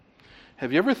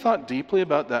 Have you ever thought deeply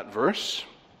about that verse?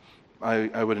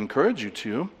 I would encourage you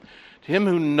to. To him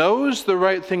who knows the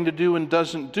right thing to do and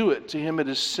doesn't do it, to him it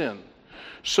is sin.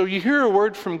 So you hear a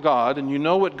word from God and you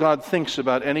know what God thinks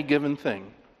about any given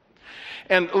thing.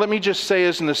 And let me just say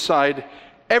as an aside,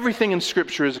 everything in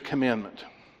Scripture is a commandment.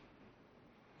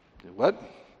 What?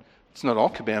 It's not all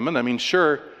commandment. I mean,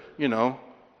 sure,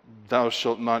 thou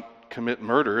shalt not commit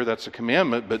murder. That's a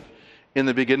commandment. But in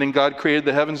the beginning, God created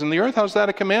the heavens and the earth. How's that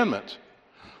a commandment?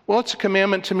 Well, it's a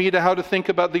commandment to me to how to think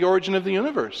about the origin of the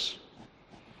universe.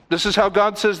 This is how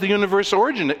God says the universe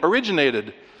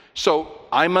originated. So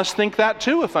I must think that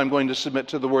too if I'm going to submit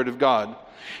to the Word of God.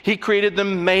 He created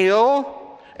them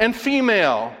male and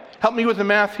female. Help me with the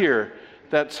math here.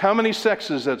 That's how many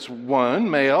sexes? That's 1,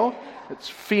 male. It's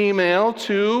female,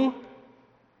 2.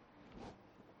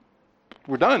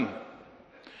 We're done.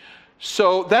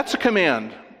 So that's a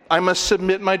command. I must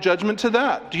submit my judgment to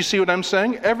that. Do you see what I'm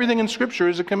saying? Everything in Scripture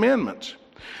is a commandment.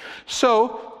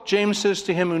 So James says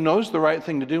to him who knows the right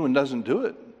thing to do and doesn't do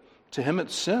it, to him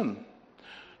it's sin.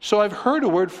 So I've heard a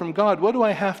word from God. What do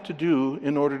I have to do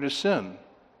in order to sin?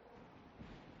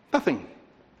 Nothing.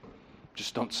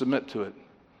 Just don't submit to it.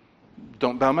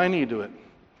 Don't bow my knee to it.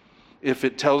 If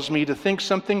it tells me to think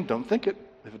something, don't think it.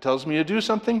 If it tells me to do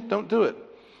something, don't do it.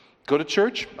 Go to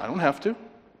church? I don't have to.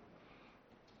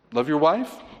 Love your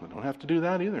wife? I don't have to do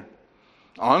that either.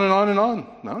 On and on and on.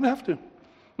 I don't have to.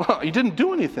 Well, you didn't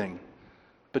do anything,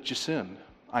 but you sinned.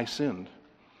 I sinned.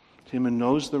 To him who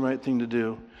knows the right thing to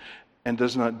do and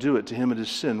does not do it, to him it is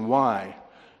sin. Why?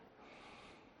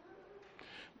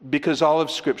 Because all of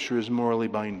Scripture is morally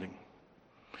binding.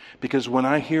 Because when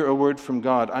I hear a word from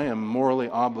God, I am morally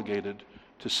obligated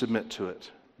to submit to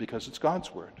it, because it's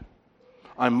God's word.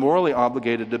 I'm morally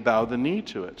obligated to bow the knee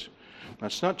to it.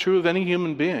 That's not true of any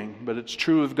human being, but it's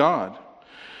true of God.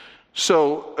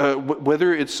 So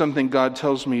whether it's something God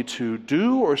tells me to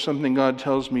do or something God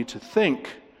tells me to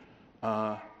think,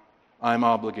 I'm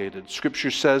obligated.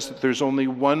 Scripture says that there's only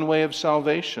one way of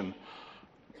salvation.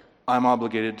 I'm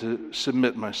obligated to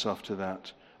submit myself to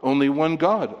that. Only one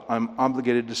God. I'm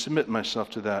obligated to submit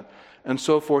myself to that. And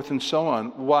so forth and so on.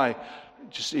 Why?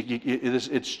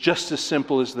 It's just as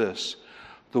simple as this.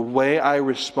 The way I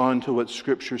respond to what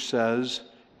Scripture says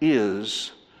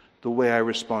is the way I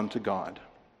respond to God.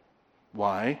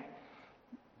 Why?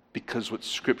 Because what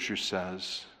Scripture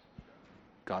says,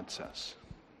 God says.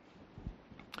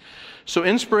 So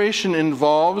inspiration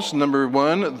involves, number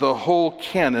one, the whole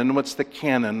canon. What's the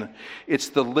canon? It's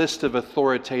the list of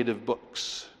authoritative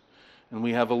books. And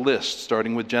we have a list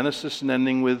starting with Genesis and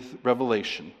ending with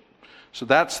Revelation. So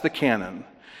that's the canon.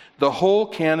 The whole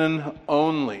canon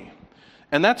only.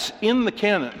 And that's in the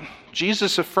canon.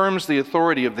 Jesus affirms the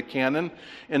authority of the canon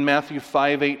in Matthew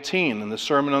 5:18 in the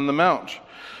Sermon on the Mount,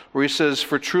 where he says,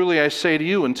 "For truly I say to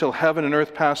you, until heaven and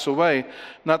earth pass away,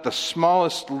 not the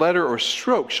smallest letter or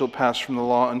stroke shall pass from the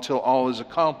law until all is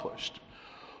accomplished."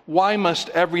 Why must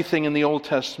everything in the Old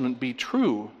Testament be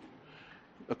true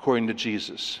according to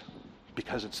Jesus?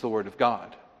 Because it's the Word of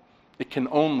God. It can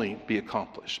only be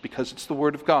accomplished because it's the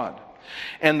Word of God.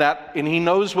 And he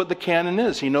knows what the canon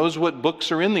is. He knows what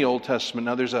books are in the Old Testament.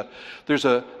 Now there's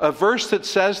a verse that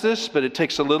says this, but it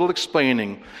takes a little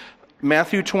explaining.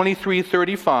 Matthew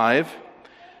 23:35,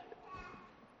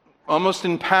 almost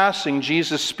in passing,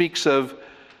 Jesus speaks of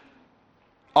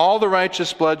all the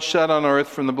righteous blood shed on earth,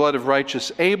 from the blood of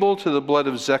righteous Abel to the blood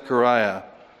of Zechariah.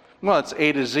 Well, it's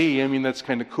A to Z. I mean, that's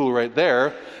kind of cool right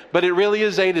there. But it really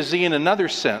is A to Z in another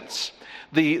sense.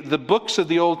 The books of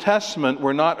the Old Testament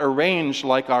were not arranged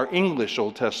like our English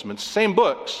Old Testament. Same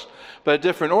books, but a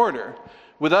different order.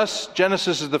 With us,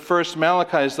 Genesis is the first,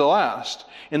 Malachi is the last.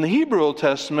 In the Hebrew Old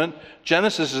Testament,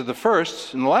 Genesis is the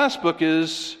first, and the last book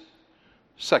is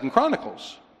 2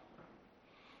 Chronicles.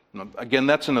 Now, again,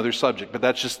 that's another subject, but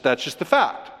that's just the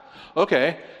fact.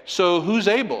 Okay, so who's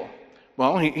Abel?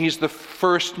 Well, he's the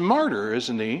first martyr,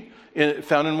 isn't he?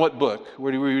 Found in what book?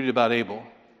 Where do we read about Abel?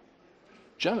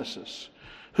 Genesis.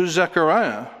 Who's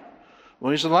Zechariah?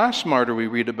 Well, he's the last martyr we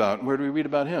read about. Where do we read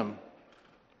about him?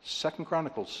 2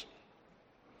 Chronicles.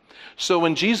 So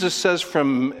when Jesus says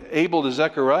from Abel to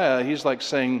Zechariah, he's like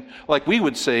saying, like we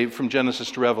would say from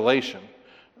Genesis to Revelation.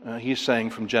 He's saying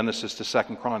from Genesis to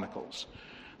 2 Chronicles.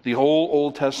 The whole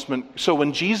Old Testament. So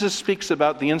when Jesus speaks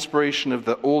about the inspiration of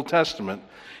the Old Testament,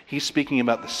 he's speaking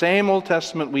about the same Old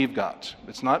Testament we've got.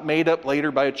 It's not made up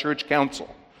later by a church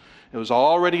council. It was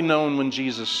already known when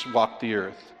Jesus walked the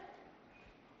earth.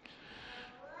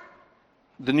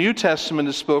 The New Testament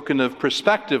is spoken of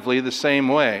prospectively the same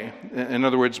way. In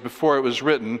other words, before it was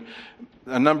written,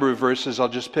 a number of verses, I'll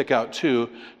just pick out two.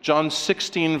 John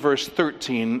 16, verse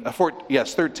 13,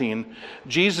 13,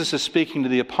 Jesus is speaking to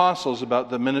the apostles about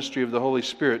the ministry of the Holy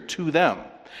Spirit to them.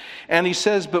 And he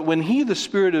says, "But when he, the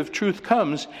Spirit of truth,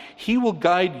 comes, he will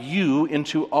guide you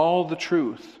into all the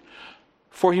truth.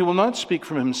 For he will not speak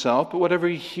from himself, but whatever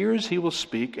he hears he will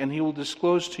speak, and he will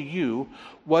disclose to you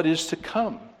what is to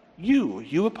come."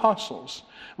 You apostles.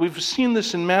 We've seen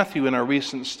this in Matthew in our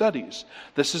recent studies.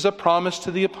 This is a promise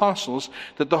to the apostles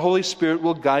that the Holy Spirit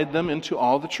will guide them into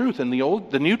all the truth. And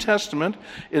the New Testament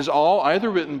is all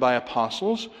either written by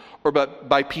apostles or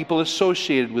by people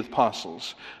associated with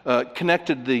apostles,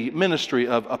 connected the ministry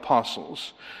of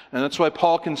apostles. And that's why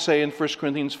Paul can say in 1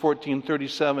 Corinthians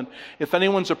 14:37, "If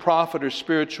anyone's a prophet or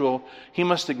spiritual, he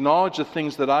must acknowledge the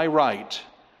things that I write,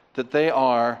 that they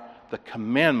are the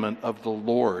commandment of the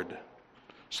Lord."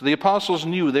 So the apostles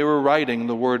knew they were writing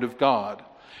the Word of God.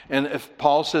 And if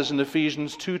Paul says in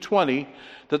Ephesians 2:20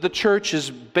 that the church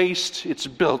is it's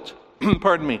built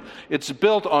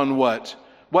on what?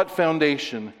 What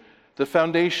foundation? The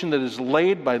foundation that is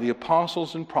laid by the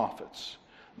apostles and prophets.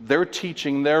 Their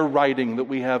teaching, their writing that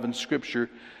we have in Scripture,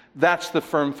 that's the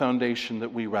firm foundation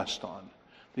that we rest on.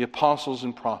 The apostles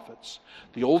and prophets.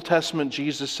 The Old Testament,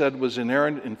 Jesus said, was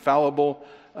inerrant, infallible,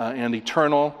 and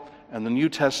eternal, and the New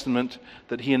Testament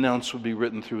that he announced would be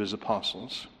written through his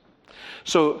apostles.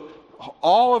 So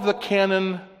all of the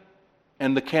canon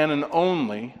and the canon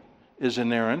only is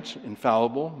inerrant,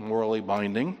 infallible, morally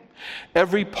binding.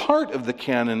 Every part of the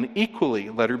canon equally,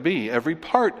 letter B, every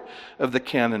part of the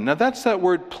canon. Now that's that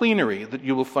word plenary that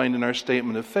you will find in our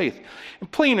statement of faith. And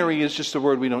plenary is just a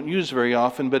word we don't use very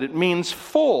often, but it means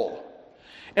full.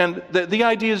 And the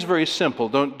idea is very simple.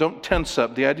 Don't tense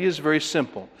up. The idea is very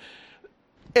simple.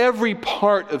 Every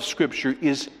part of Scripture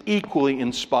is equally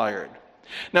inspired.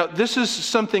 Now, this is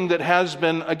something that has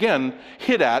been, again,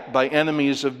 hit at by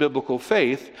enemies of biblical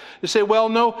faith. They say, well,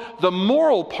 no, the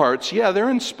moral parts, yeah, they're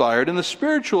inspired, and the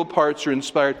spiritual parts are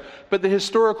inspired, but the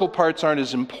historical parts aren't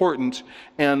as important,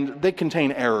 and they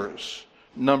contain errors.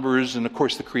 Numbers, and of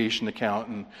course the creation account,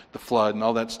 and the flood, and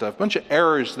all that stuff. A bunch of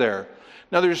errors there.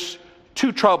 Now, there's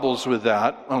two troubles with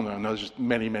that. Oh, no, there's just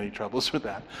many, many troubles with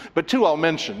that. But two I'll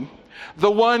mention.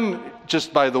 The one,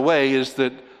 just by the way, is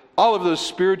that all of those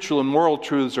spiritual and moral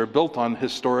truths are built on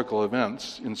historical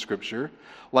events in Scripture,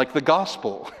 like the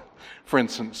gospel, for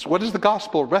instance. What does the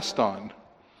gospel rest on?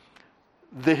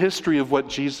 The history of what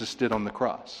Jesus did on the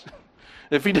cross.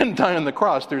 If he didn't die on the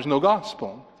cross, there's no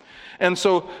gospel. And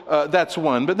so that's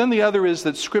one. But then the other is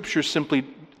that Scripture simply,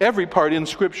 every part in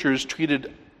Scripture is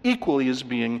treated equally as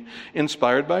being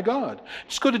inspired by God.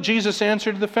 Just go to Jesus'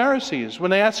 answer to the Pharisees.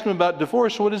 When they ask him about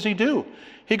divorce, what does he do?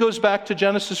 He goes back to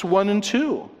Genesis 1 and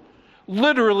 2,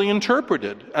 literally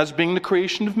interpreted as being the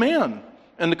creation of man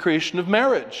and the creation of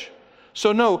marriage.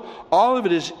 So no, all of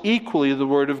it is equally the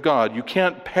Word of God. You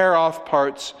can't pair off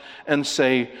parts and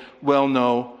say, well,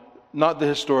 no, not the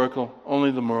historical,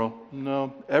 only the moral.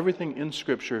 No, everything in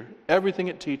Scripture, everything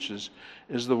it teaches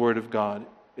is the Word of God.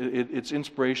 Its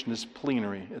inspiration is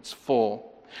plenary, it's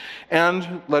full.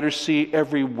 And let us see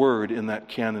every word in that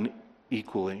canon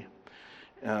equally.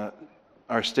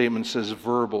 Our statement says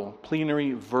verbal,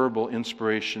 plenary verbal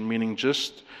inspiration, meaning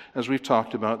just as we've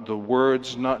talked about, the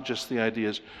words, not just the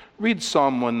ideas. Read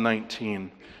Psalm 119,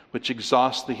 which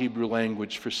exhausts the Hebrew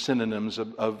language for synonyms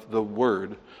of the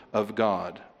Word of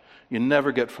God. You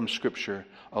never get from Scripture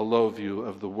a low view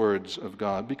of the words of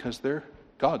God because they're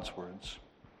God's words.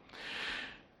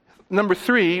 Number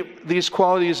 3, these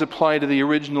qualities apply to the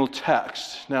original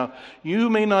text. Now, you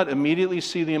may not immediately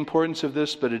see the importance of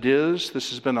this, but it is. This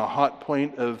has been a hot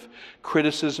point of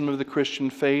criticism of the Christian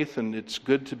faith, and it's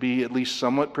good to be at least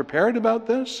somewhat prepared about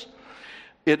this.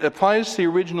 It applies to the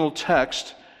original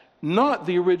text, not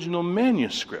the original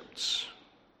manuscripts.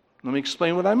 Let me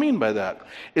explain what I mean by that.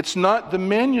 It's not the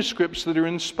manuscripts that are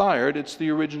inspired, it's the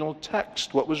original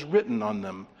text, what was written on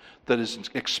them, that is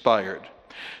expired.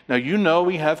 Now, you know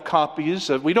we have copies.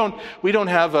 We don't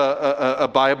have a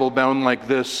Bible bound like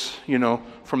this,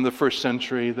 from the first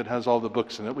century that has all the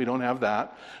books in it. We don't have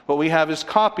that. What we have is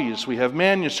copies. We have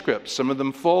manuscripts, some of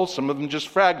them full, some of them just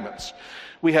fragments.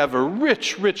 We have a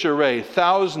rich array,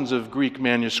 thousands of Greek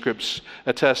manuscripts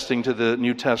attesting to the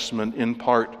New Testament in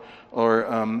part,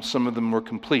 or some of them were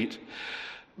complete.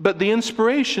 But the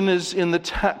inspiration is in the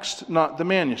text, not the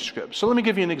manuscript. So let me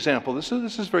give you an example. This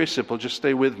is very simple. Just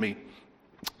stay with me.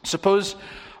 Suppose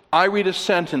I read a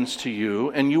sentence to you,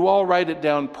 and you all write it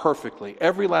down perfectly.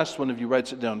 Every last one of you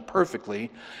writes it down perfectly,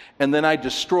 and then I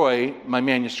destroy my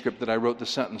manuscript that I wrote the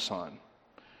sentence on.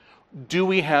 Do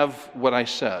we have what I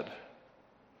said?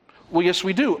 Well, yes,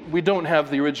 we do. We don't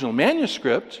have the original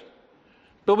manuscript,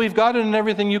 but we've got it in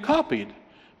everything you copied.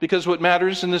 Because what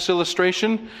matters in this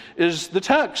illustration is the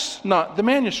text, not the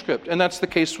manuscript. And that's the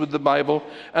case with the Bible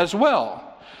as well.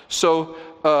 So,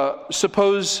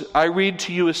 suppose I read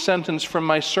to you a sentence from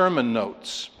my sermon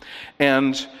notes,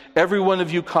 and every one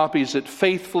of you copies it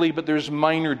faithfully, but there's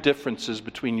minor differences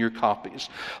between your copies.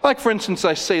 Like, for instance,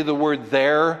 I say the word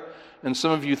there, and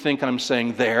some of you think I'm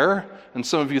saying there, and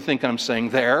some of you think I'm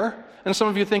saying there, and some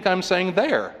of you think I'm saying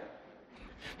there.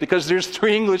 Because there's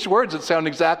 3 English words that sound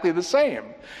exactly the same.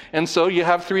 And so you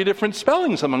have 3 different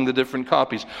spellings among the different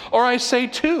copies. Or I say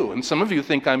two, and some of you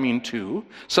think I mean two.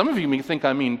 Some of you may think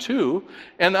I mean two,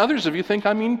 and others of you think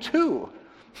I mean two.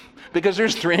 Because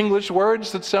there's 3 English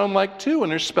words that sound like two,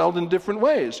 and they're spelled in different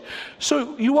ways.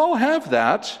 So you all have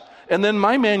that, and then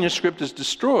my manuscript is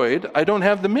destroyed. I don't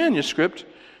have the manuscript,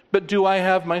 but do I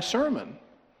have my sermon?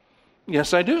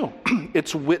 Yes, I do.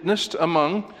 It's witnessed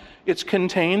among... It's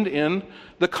contained in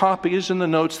the copies and the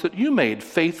notes that you made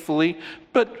faithfully,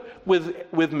 but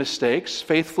with mistakes,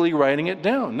 faithfully writing it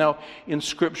down. Now, in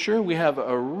Scripture, we have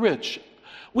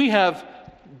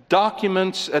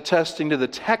documents attesting to the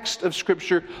text of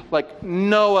Scripture like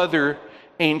no other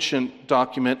ancient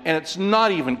document, and it's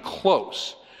not even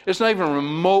close. It's not even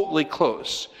remotely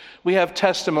close. We have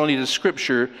testimony to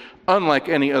Scripture unlike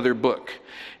any other book.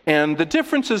 And the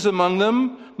differences among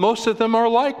them, most of them are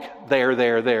like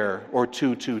there, or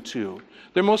two.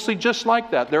 They're mostly just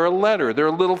like that. They're a letter, they're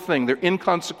a little thing, they're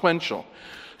inconsequential.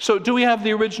 So do we have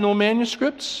the original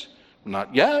manuscripts?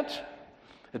 Not yet.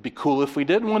 It'd be cool if we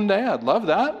did one day, I'd love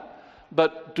that.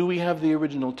 But do we have the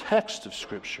original text of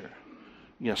Scripture?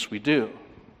 Yes, we do.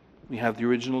 We have the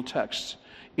original text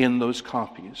in those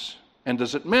copies. And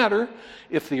does it matter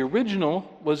if the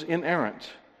original was inerrant?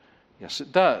 Yes,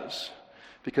 it does.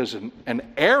 Because an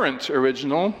errant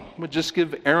original would just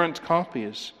give errant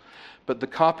copies. But the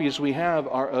copies we have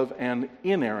are of an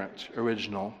inerrant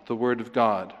original, the Word of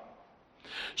God.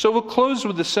 So we'll close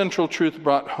with the central truth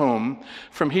brought home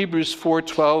from Hebrews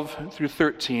 4:12 through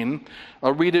 13.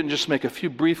 I'll read it and just make a few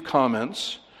brief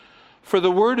comments. For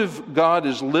the word of God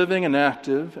is living and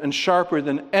active and sharper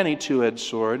than any two-edged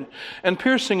sword, and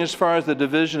piercing as far as the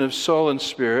division of soul and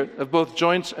spirit, of both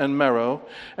joints and marrow,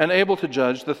 and able to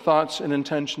judge the thoughts and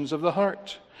intentions of the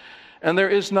heart. And there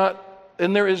is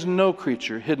no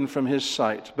creature hidden from his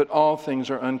sight, but all things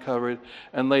are uncovered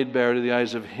and laid bare to the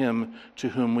eyes of him to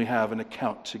whom we have an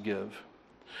account to give.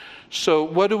 So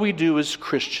what do we do as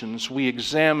Christians? We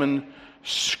examine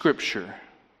Scripture.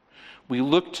 We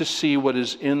look to see what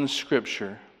is in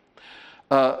Scripture.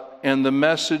 And the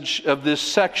message of this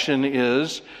section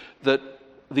is that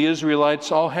the Israelites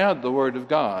all had the Word of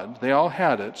God. They all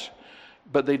had it,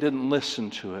 but they didn't listen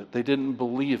to it. They didn't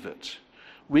believe it.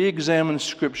 We examine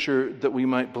Scripture that we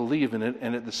might believe in it,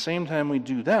 and at the same time we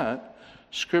do that,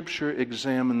 Scripture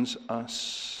examines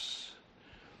us.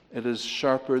 It is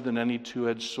sharper than any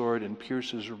two-edged sword and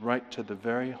pierces right to the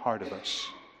very heart of us.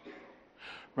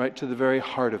 Right to the very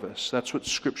heart of us. That's what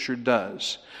Scripture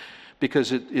does.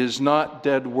 Because it is not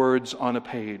dead words on a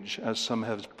page, as some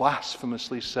have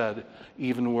blasphemously said,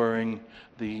 even wearing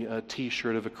the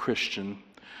T-shirt of a Christian.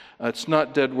 It's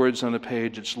not dead words on a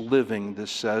page, it's living,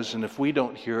 this says. And if we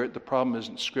don't hear it, the problem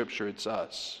isn't Scripture, it's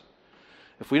us.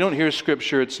 If we don't hear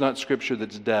Scripture, it's not Scripture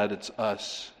that's dead, it's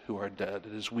us who are dead.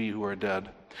 It is we who are dead.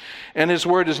 And His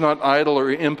Word is not idle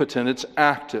or impotent, it's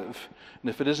active. And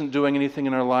if it isn't doing anything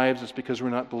in our lives, it's because we're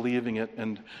not believing it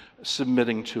and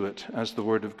submitting to it as the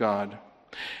Word of God.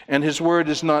 And His Word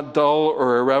is not dull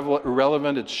or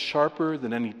irrelevant. It's sharper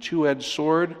than any two-edged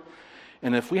sword.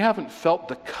 And if we haven't felt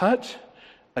the cut,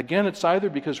 again, it's either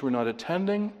because we're not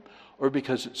attending or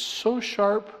because it's so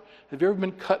sharp. Have you ever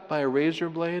been cut by a razor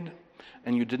blade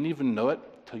and you didn't even know it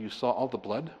till you saw all the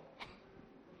blood?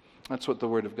 That's what the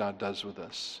Word of God does with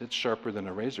us. It's sharper than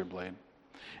a razor blade.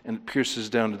 And it pierces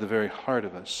down to the very heart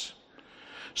of us.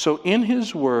 So in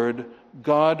His Word,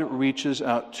 God reaches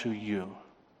out to you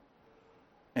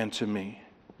and to me.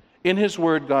 In His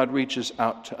Word, God reaches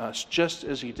out to us, just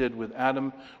as He did with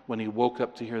Adam when he woke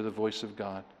up to hear the voice of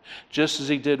God, just as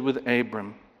He did with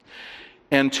Abram.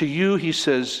 And to you, He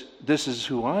says, this is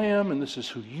who I am, and this is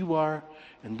who you are,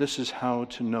 and this is how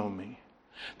to know me.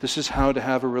 This is how to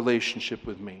have a relationship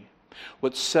with me.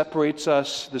 What separates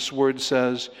us, this Word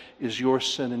says, is your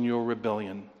sin and your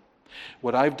rebellion.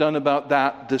 What I've done about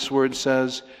that, this Word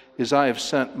says, is I have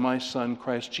sent my Son,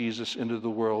 Christ Jesus, into the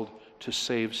world to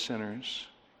save sinners.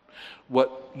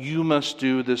 What you must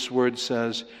do, this Word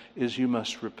says, is you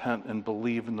must repent and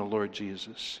believe in the Lord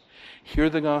Jesus. Hear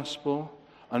the gospel,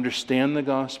 understand the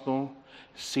gospel,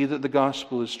 see that the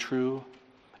gospel is true,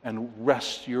 and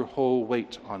rest your whole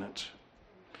weight on it.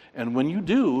 And when you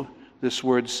do, this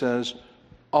Word says,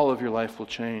 all of your life will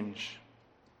change.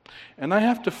 And I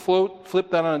have to flip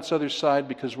that on its other side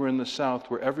because we're in the South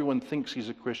where everyone thinks he's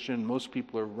a Christian. Most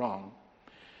people are wrong.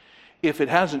 If it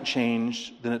hasn't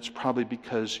changed, then it's probably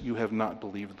because you have not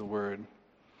believed the Word.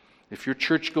 If your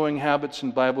church-going habits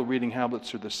and Bible-reading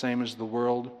habits are the same as the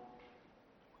world,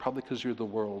 probably because you're the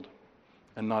world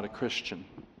and not a Christian.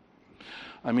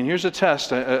 I mean, here's a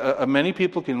test. Many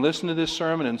people can listen to this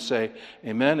sermon and say,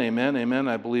 amen, amen, amen,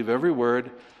 I believe every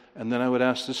word. And then I would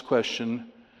ask this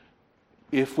question,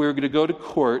 if we were going to go to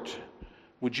court,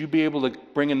 would you be able to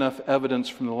bring enough evidence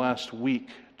from the last week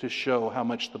to show how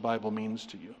much the Bible means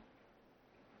to you?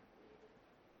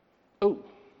 Oh,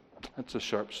 that's a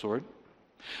sharp sword.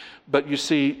 But you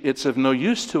see, it's of no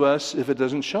use to us if it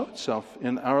doesn't show itself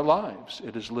in our lives.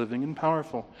 It is living and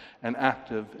powerful and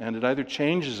active, and it either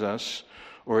changes us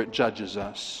or it judges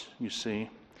us, you see.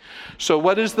 So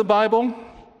what is the Bible?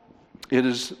 It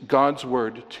is God's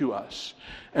Word to us.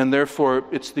 And therefore,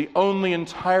 it's the only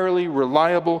entirely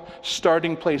reliable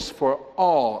starting place for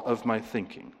all of my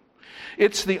thinking.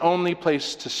 It's the only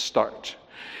place to start.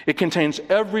 It contains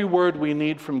every word we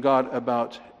need from God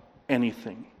about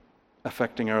anything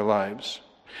affecting our lives.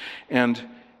 And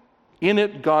in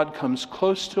it, God comes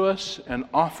close to us and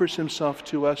offers Himself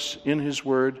to us in His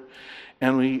Word.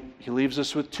 And He leaves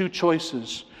us with two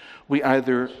choices. We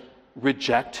either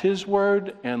reject His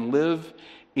Word and live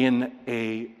in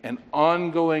an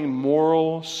ongoing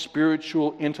moral,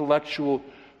 spiritual, intellectual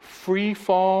free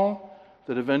fall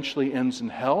that eventually ends in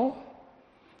hell,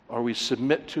 or we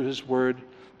submit to His Word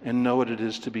and know what it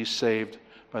is to be saved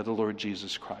by the Lord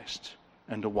Jesus Christ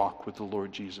and to walk with the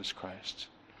Lord Jesus Christ.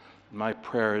 My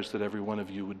prayer is that every one of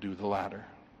you would do the latter.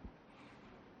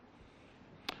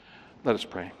 Let us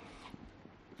pray.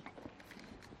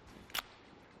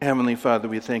 Heavenly Father,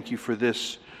 we thank You for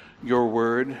this, Your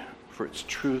Word, for its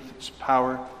truth, its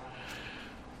power.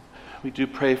 We do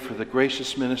pray for the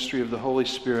gracious ministry of the Holy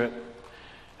Spirit,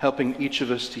 helping each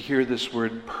of us to hear this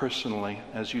Word personally,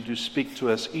 as You do speak to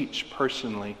us each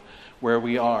personally where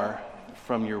we are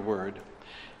from Your Word.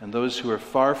 And those who are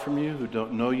far from You, who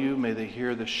don't know You, may they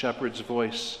hear the shepherd's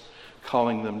voice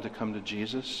calling them to come to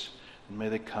Jesus, and may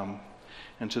they come.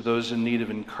 And to those in need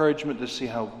of encouragement to see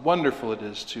how wonderful it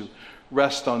is to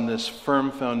rest on this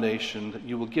firm foundation, that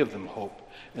You will give them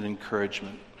hope and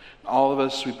encouragement. All of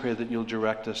us, we pray that You'll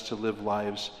direct us to live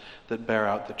lives that bear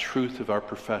out the truth of our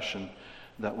profession,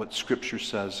 that what Scripture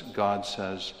says, God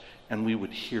says, and we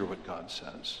would hear what God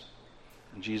says.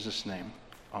 In Jesus' name,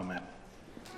 amen.